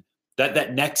reason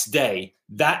that next day,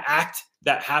 that act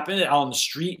that happened out on the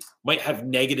street might have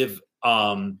negative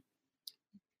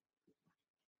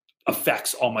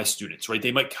effects on my students, right?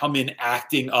 They might come in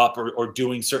acting up or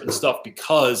doing certain stuff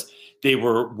because they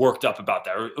were worked up about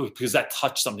that or because that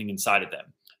touched something inside of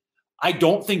them. I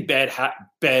don't think bad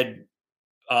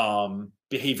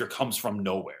behavior comes from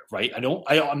nowhere, right?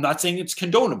 I'm not saying it's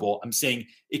condonable. I'm saying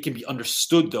it can be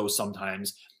understood though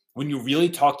sometimes. When you really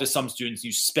talk to some students,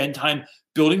 you spend time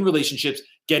building relationships,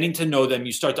 getting to know them,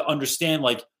 you start to understand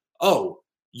like, oh,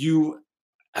 you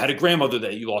had a grandmother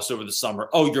that you lost over the summer.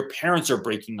 Oh, your parents are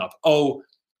breaking up. Oh,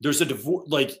 there's a divorce,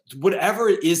 like whatever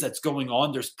it is that's going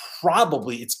on,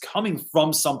 it's coming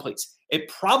from someplace. It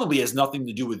probably has nothing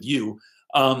to do with you.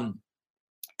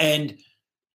 And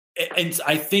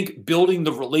I think building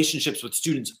the relationships with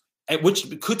students, which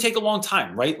could take a long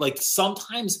time, right? Like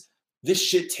sometimes this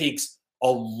shit takes a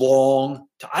long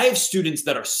time. I have students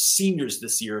that are seniors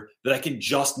this year that I can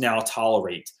just now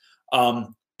tolerate.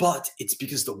 But it's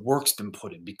because the work's been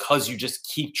put in, because you just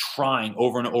keep trying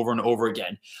over and over and over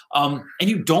again. And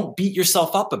you don't beat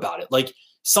yourself up about it. Like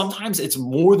sometimes it's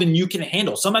more than you can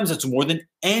handle. Sometimes it's more than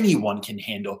anyone can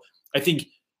handle. I think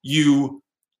you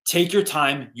take your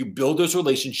time, you build those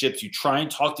relationships, you try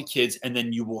and talk to kids, and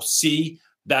then you will see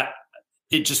that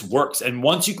it just works. And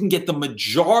once you can get the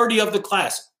majority of the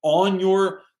class on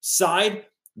your side,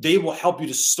 they will help you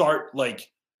to start like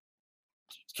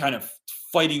kind of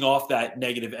fighting off that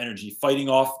negative energy, fighting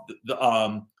off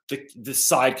the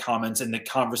side comments and the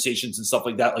conversations and stuff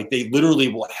like that. Like they literally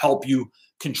will help you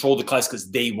control the class because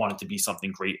they want it to be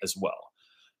something great as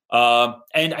well.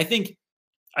 And I think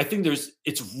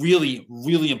it's really,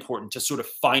 really important to sort of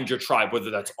find your tribe, whether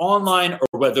that's online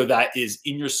or whether that is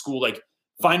in your school, like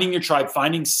finding your tribe,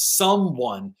 finding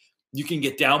someone you can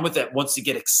get down with that wants to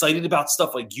get excited about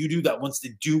stuff like you do, that wants to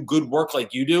do good work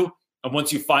like you do. And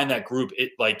once you find that group, it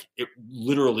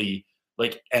literally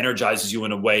like energizes you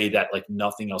in a way that like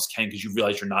nothing else can, because you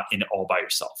realize you're not in it all by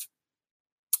yourself.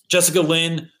 Jessica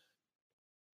Lynn.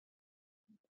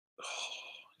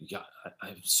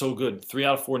 I'm so good. 3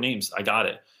 out of 4 names. I got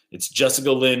it. It's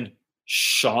Jessica Lynn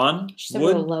Sean She's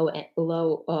Wood.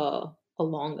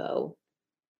 Alongo.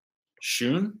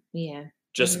 Shun? Yeah.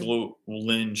 Jessica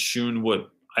Lynn Shun Wood.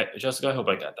 Jessica, I hope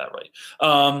I got that right.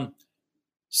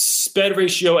 SPED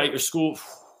ratio at your school.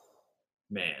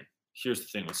 Man, here's the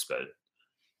thing with SPED.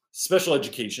 Special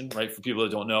education, right? For people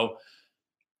that don't know,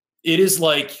 it is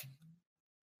like,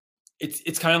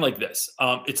 it's kind of like this.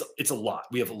 It's a lot.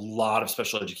 We have a lot of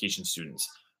special education students.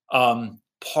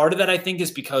 Part of that, I think,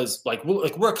 is because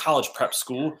we're a college prep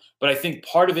school, but I think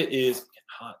part of it is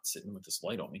hot sitting with this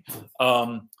light on me.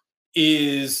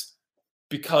 Is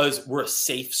because we're a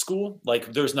safe school.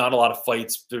 Like there's not a lot of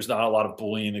fights. There's not a lot of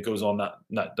bullying that goes on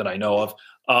that I know of.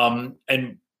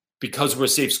 And because we're a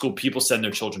safe school, people send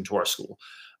their children to our school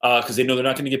because they know they're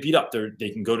not going to get beat up.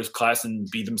 They can go to class and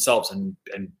be themselves and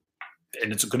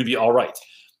it's going to be all right.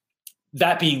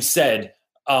 That being said,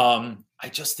 I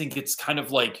just think it's kind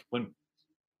of like when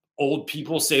old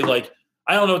people say like,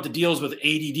 I don't know what the deal is with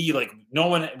ADD. Like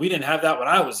we didn't have that when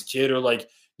I was a kid, or like,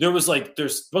 there's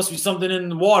supposed to be something in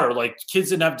the water. Like kids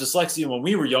didn't have dyslexia when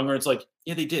we were younger. It's like,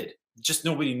 yeah, they did. Just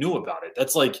nobody knew about it.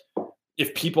 That's like,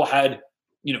 if people had,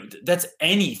 that's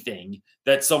anything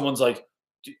that someone's like,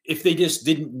 if they just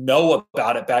didn't know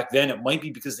about it back then, it might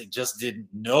be because they just didn't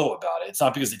know about it. It's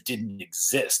not because it didn't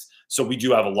exist. So we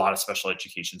do have a lot of special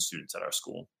education students at our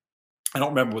school. I don't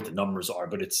remember what the numbers are,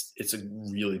 but it's a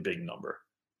really big number.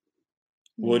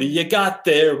 What do you got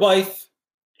there, wife?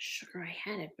 Sugar, I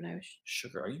had it, but I was...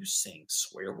 Sugar, are you saying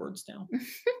swear words now? I'm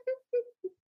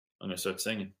going to start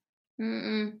singing.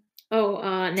 Mm-mm. Oh,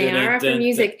 Nayara from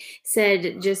Music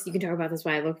said, just, you can talk about this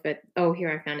while I look, but,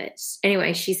 here, I found it.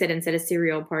 Anyway, she said instead of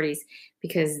cereal parties,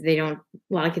 because a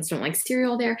lot of kids don't like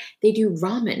cereal there, they do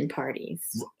ramen parties.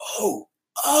 Oh.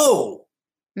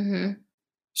 Mm-hmm.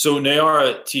 So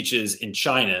Nayara teaches in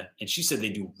China, and she said they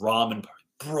do ramen parties.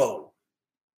 Bro.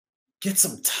 Get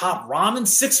some top ramen,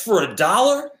 6 for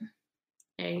 $1.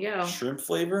 There you go. Shrimp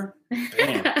flavor.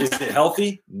 Bam. Is it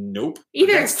healthy? Nope.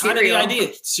 Either that's kind of the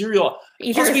idea. Cereal.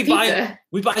 Either Plus,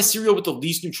 we buy cereal with the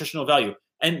least nutritional value.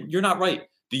 And you're not right.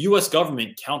 The U.S.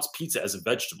 government counts pizza as a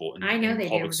vegetable in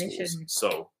public schools.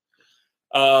 So,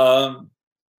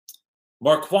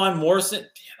 Marquand Morrison.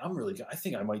 Man, I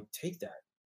think I might take that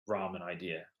ramen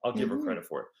idea. I'll give her credit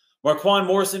for it. Marquand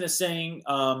Morrison is saying,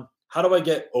 how do I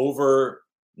get over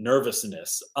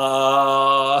nervousness? Do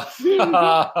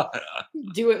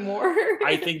it more.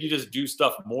 I think you just do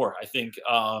stuff more. I think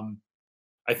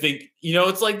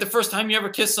it's like the first time you ever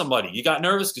kiss somebody. You got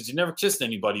nervous because you never kissed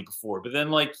anybody before, but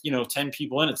then 10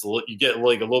 people in, you get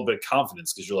like a little bit of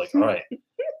confidence because you're like, all right,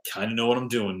 kind of know what I'm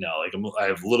doing now. Like I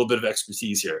have a little bit of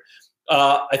expertise here.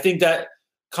 I think that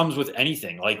comes with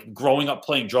anything. Like growing up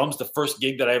playing drums, the first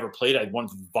gig that I ever played, I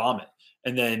wanted to vomit,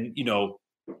 and then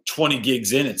 20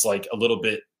 gigs in, it's like a little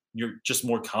bit, you're just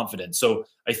more confident. So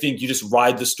I think you just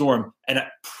ride the storm, and I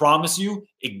promise you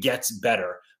it gets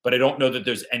better. But I don't know that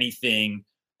there's anything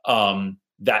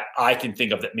that I can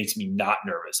think of that makes me not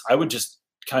nervous. I would just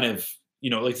kind of,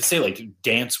 like to say, like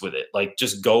dance with it, like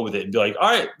just go with it and be like, all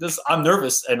right, I'm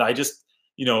nervous. And I just,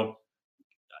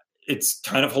 it's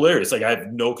kind of hilarious. Like I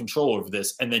have no control over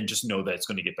this, and then just know that it's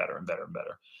going to get better and better and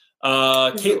better.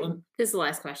 Caitlin, this is the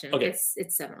last question. Okay. It's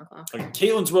 7:00. Okay.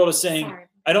 Caitlin's World is saying, sorry.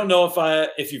 I don't know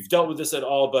if you've dealt with this at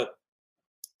all, but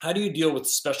how do you deal with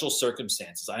special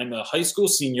circumstances? I am a high school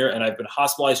senior and I've been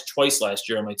hospitalized twice last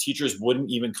year and my teachers wouldn't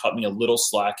even cut me a little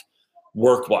slack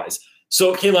work-wise.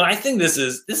 So, Caitlin, I think this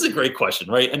is a great question,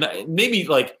 right? And maybe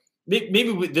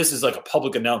this is like a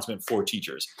public announcement for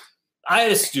teachers. I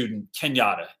had a student,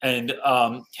 Kenyatta, and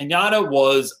Kenyatta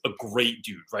was a great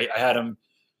dude, right? I had him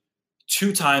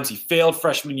 2 times. He failed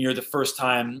freshman year the first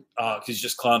time because he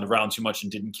just clowned around too much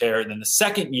and didn't care. And then the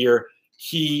second year,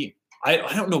 I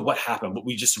don't know what happened, but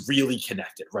we just really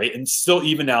connected, right? And still,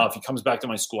 even now, if he comes back to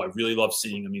my school, I really love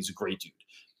seeing him. He's a great dude.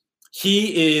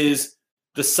 He is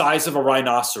the size of a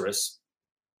rhinoceros,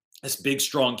 this big,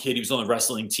 strong kid. He was on the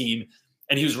wrestling team,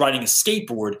 and he was riding a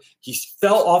skateboard. He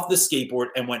fell off the skateboard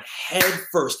and went head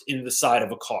first into the side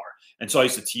of a car. And so I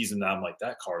used to tease him that I'm like,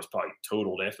 that car is probably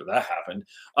totaled after that happened.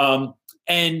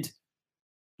 And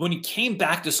when he came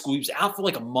back to school, he was out for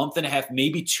like a month and a half,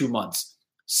 maybe 2 months.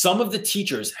 Some of the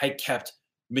teachers had kept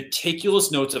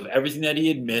meticulous notes of everything that he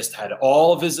had missed, had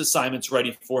all of his assignments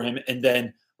ready for him. And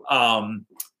then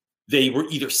they were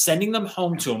either sending them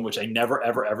home to him, which I never,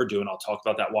 ever, ever do. And I'll talk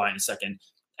about that why in a second.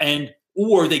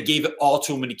 Or they gave it all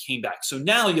to him when he came back. So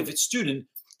now you have a student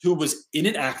who was in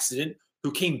an accident,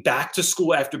 who came back to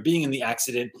school after being in the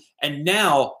accident. And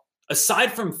now,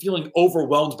 aside from feeling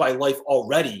overwhelmed by life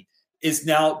already, is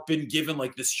now been given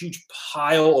like this huge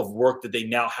pile of work that they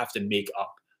now have to make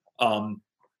up. And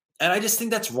I just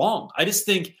think that's wrong. I just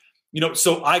think,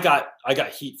 so I got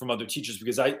heat from other teachers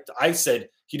because I said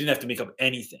he didn't have to make up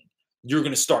anything. You're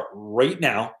going to start right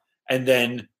now, and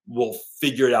then we'll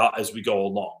figure it out as we go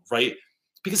along, right?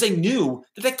 Because I knew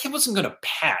that kid wasn't going to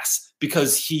pass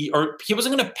because he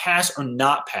wasn't going to pass or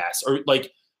not pass or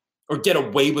get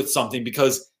away with something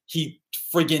because he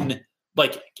friggin'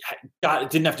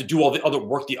 didn't have to do all the other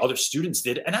work the other students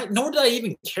did. And nor did I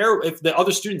even care if the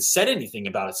other students said anything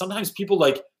about it. Sometimes people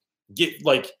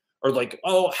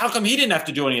oh, how come he didn't have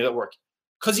to do any of that work?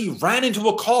 Because he ran into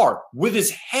a car with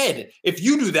his head. If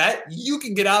you do that, you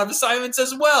can get out of assignments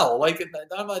as well. Like,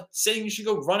 I'm not saying you should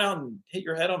go run out and hit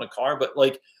your head on a car, but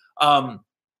I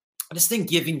just think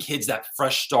giving kids that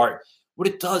fresh start, what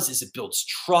it does is it builds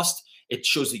trust. It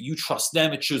shows that you trust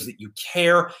them. It shows that you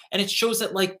care. And it shows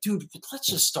that, dude, let's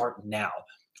just start now.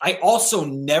 I also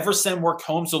never send work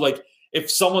home. So, if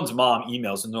someone's mom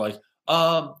emails and they're like,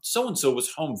 so-and-so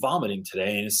was home vomiting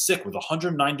today and is sick with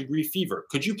 109-degree fever.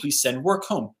 Could you please send work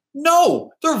home?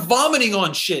 No, they're vomiting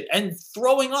on shit and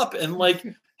throwing up and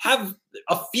have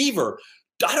a fever.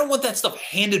 I don't want that stuff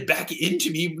handed back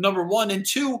into me, number one. And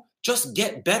two, just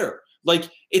get better.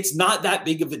 It's not that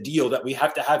big of a deal that we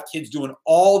have to have kids doing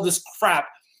all this crap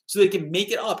so they can make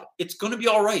it up. It's going to be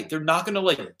all right. They're not going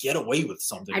to get away with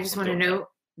something. I just want to note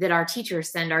that our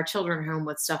teachers send our children home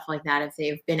with stuff like that if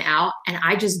they've been out, and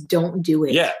I just don't do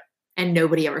it. Yeah. And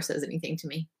nobody ever says anything to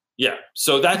me. Yeah.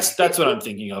 So that's what I'm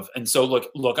thinking of. And so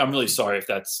look, I'm really sorry if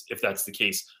that's the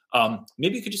case.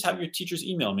 Maybe you could just have your teachers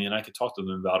email me and I could talk to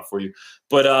them about it for you.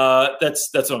 But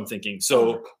that's what I'm thinking.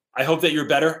 So I hope that you're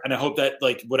better, and I hope that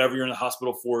whatever you're in the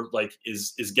hospital for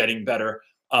is getting better.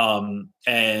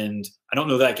 And I don't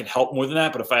know that I can help more than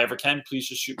that, but if I ever can, please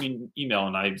just shoot me an email,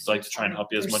 and I'd like to try and help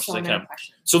you as much as I can.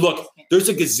 So look, there's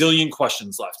a gazillion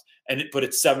questions left, but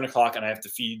it's 7:00 and I have to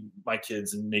feed my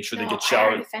kids and make sure they get showered. I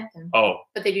already fed them. Oh,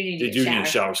 but they do need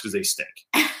showers because they stink.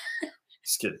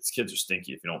 These kids are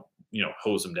stinky if you don't,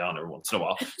 hose them down every once in a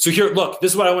while. So here, look,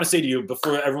 this is what I want to say to you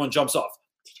before everyone jumps off.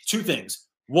 2 things.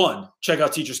 1, check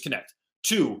out Teachers Connect.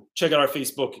 2, check out our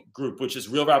Facebook group, which is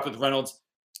Real Rap with Reynolds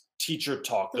Teacher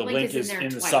Talk. The link is in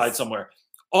the side somewhere.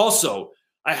 Also,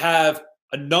 I have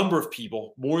a number of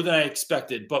people, more than I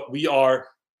expected, but we're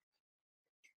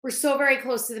so very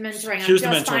close to the mentoring. Here's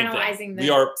I'm just the mentoring finalizing thing.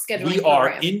 the scheduling We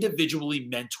program. are individually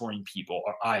mentoring people,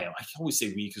 or I am. I can always say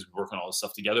we because we work on all this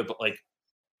stuff together, but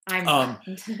I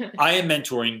am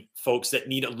mentoring folks that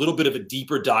need a little bit of a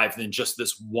deeper dive than just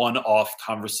this one-off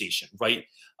conversation, right?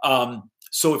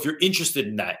 So if you're interested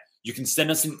in that, you can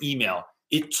send us an email.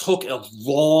 It took a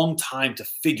long time to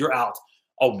figure out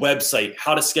a website,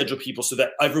 how to schedule people so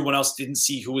that everyone else didn't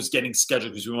see who was getting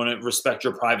scheduled because we want to respect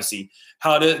your privacy,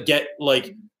 how to get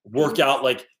work out,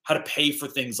 how to pay for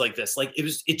things like this. It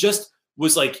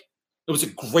was a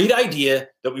great idea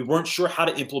that we weren't sure how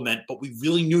to implement, but we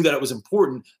really knew that it was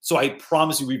important. So I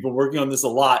promise you, we've been working on this a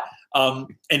lot, and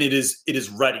it is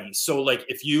ready. So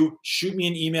if you shoot me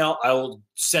an email, I will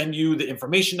send you the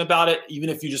information about it. Even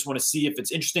if you just want to see if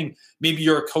it's interesting, maybe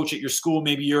you're a coach at your school,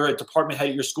 maybe you're a department head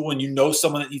at your school, and you know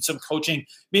someone that needs some coaching.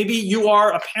 Maybe you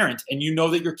are a parent and you know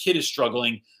that your kid is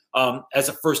struggling as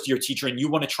a first-year teacher, and you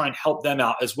want to try and help them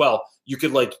out as well. You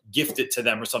could gift it to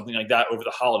them or something like that over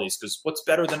the holidays, because what's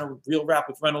better than a Real Rap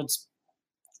with Reynolds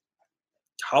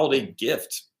holiday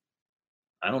gift.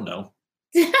 I don't know.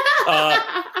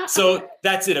 So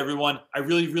that's it, everyone. I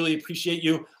really, really appreciate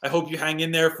you. I hope you hang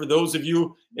in there. For those of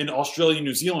you in Australia and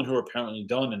New Zealand who are apparently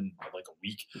done in like a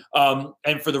week,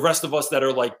 and for the rest of us that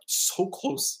are like so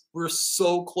close, we're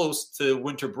so close to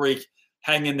winter break.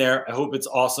 Hang in there. I hope it's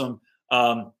awesome.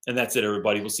 And that's it,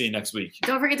 everybody. We'll see you next week.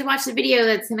 Don't forget to watch the video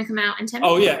that's going to come out in 10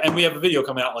 minutes. Oh, yeah. And we have a video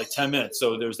coming out in like 10 minutes.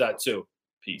 So there's that too.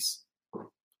 Peace.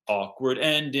 Awkward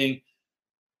ending.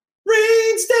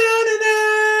 Rains down.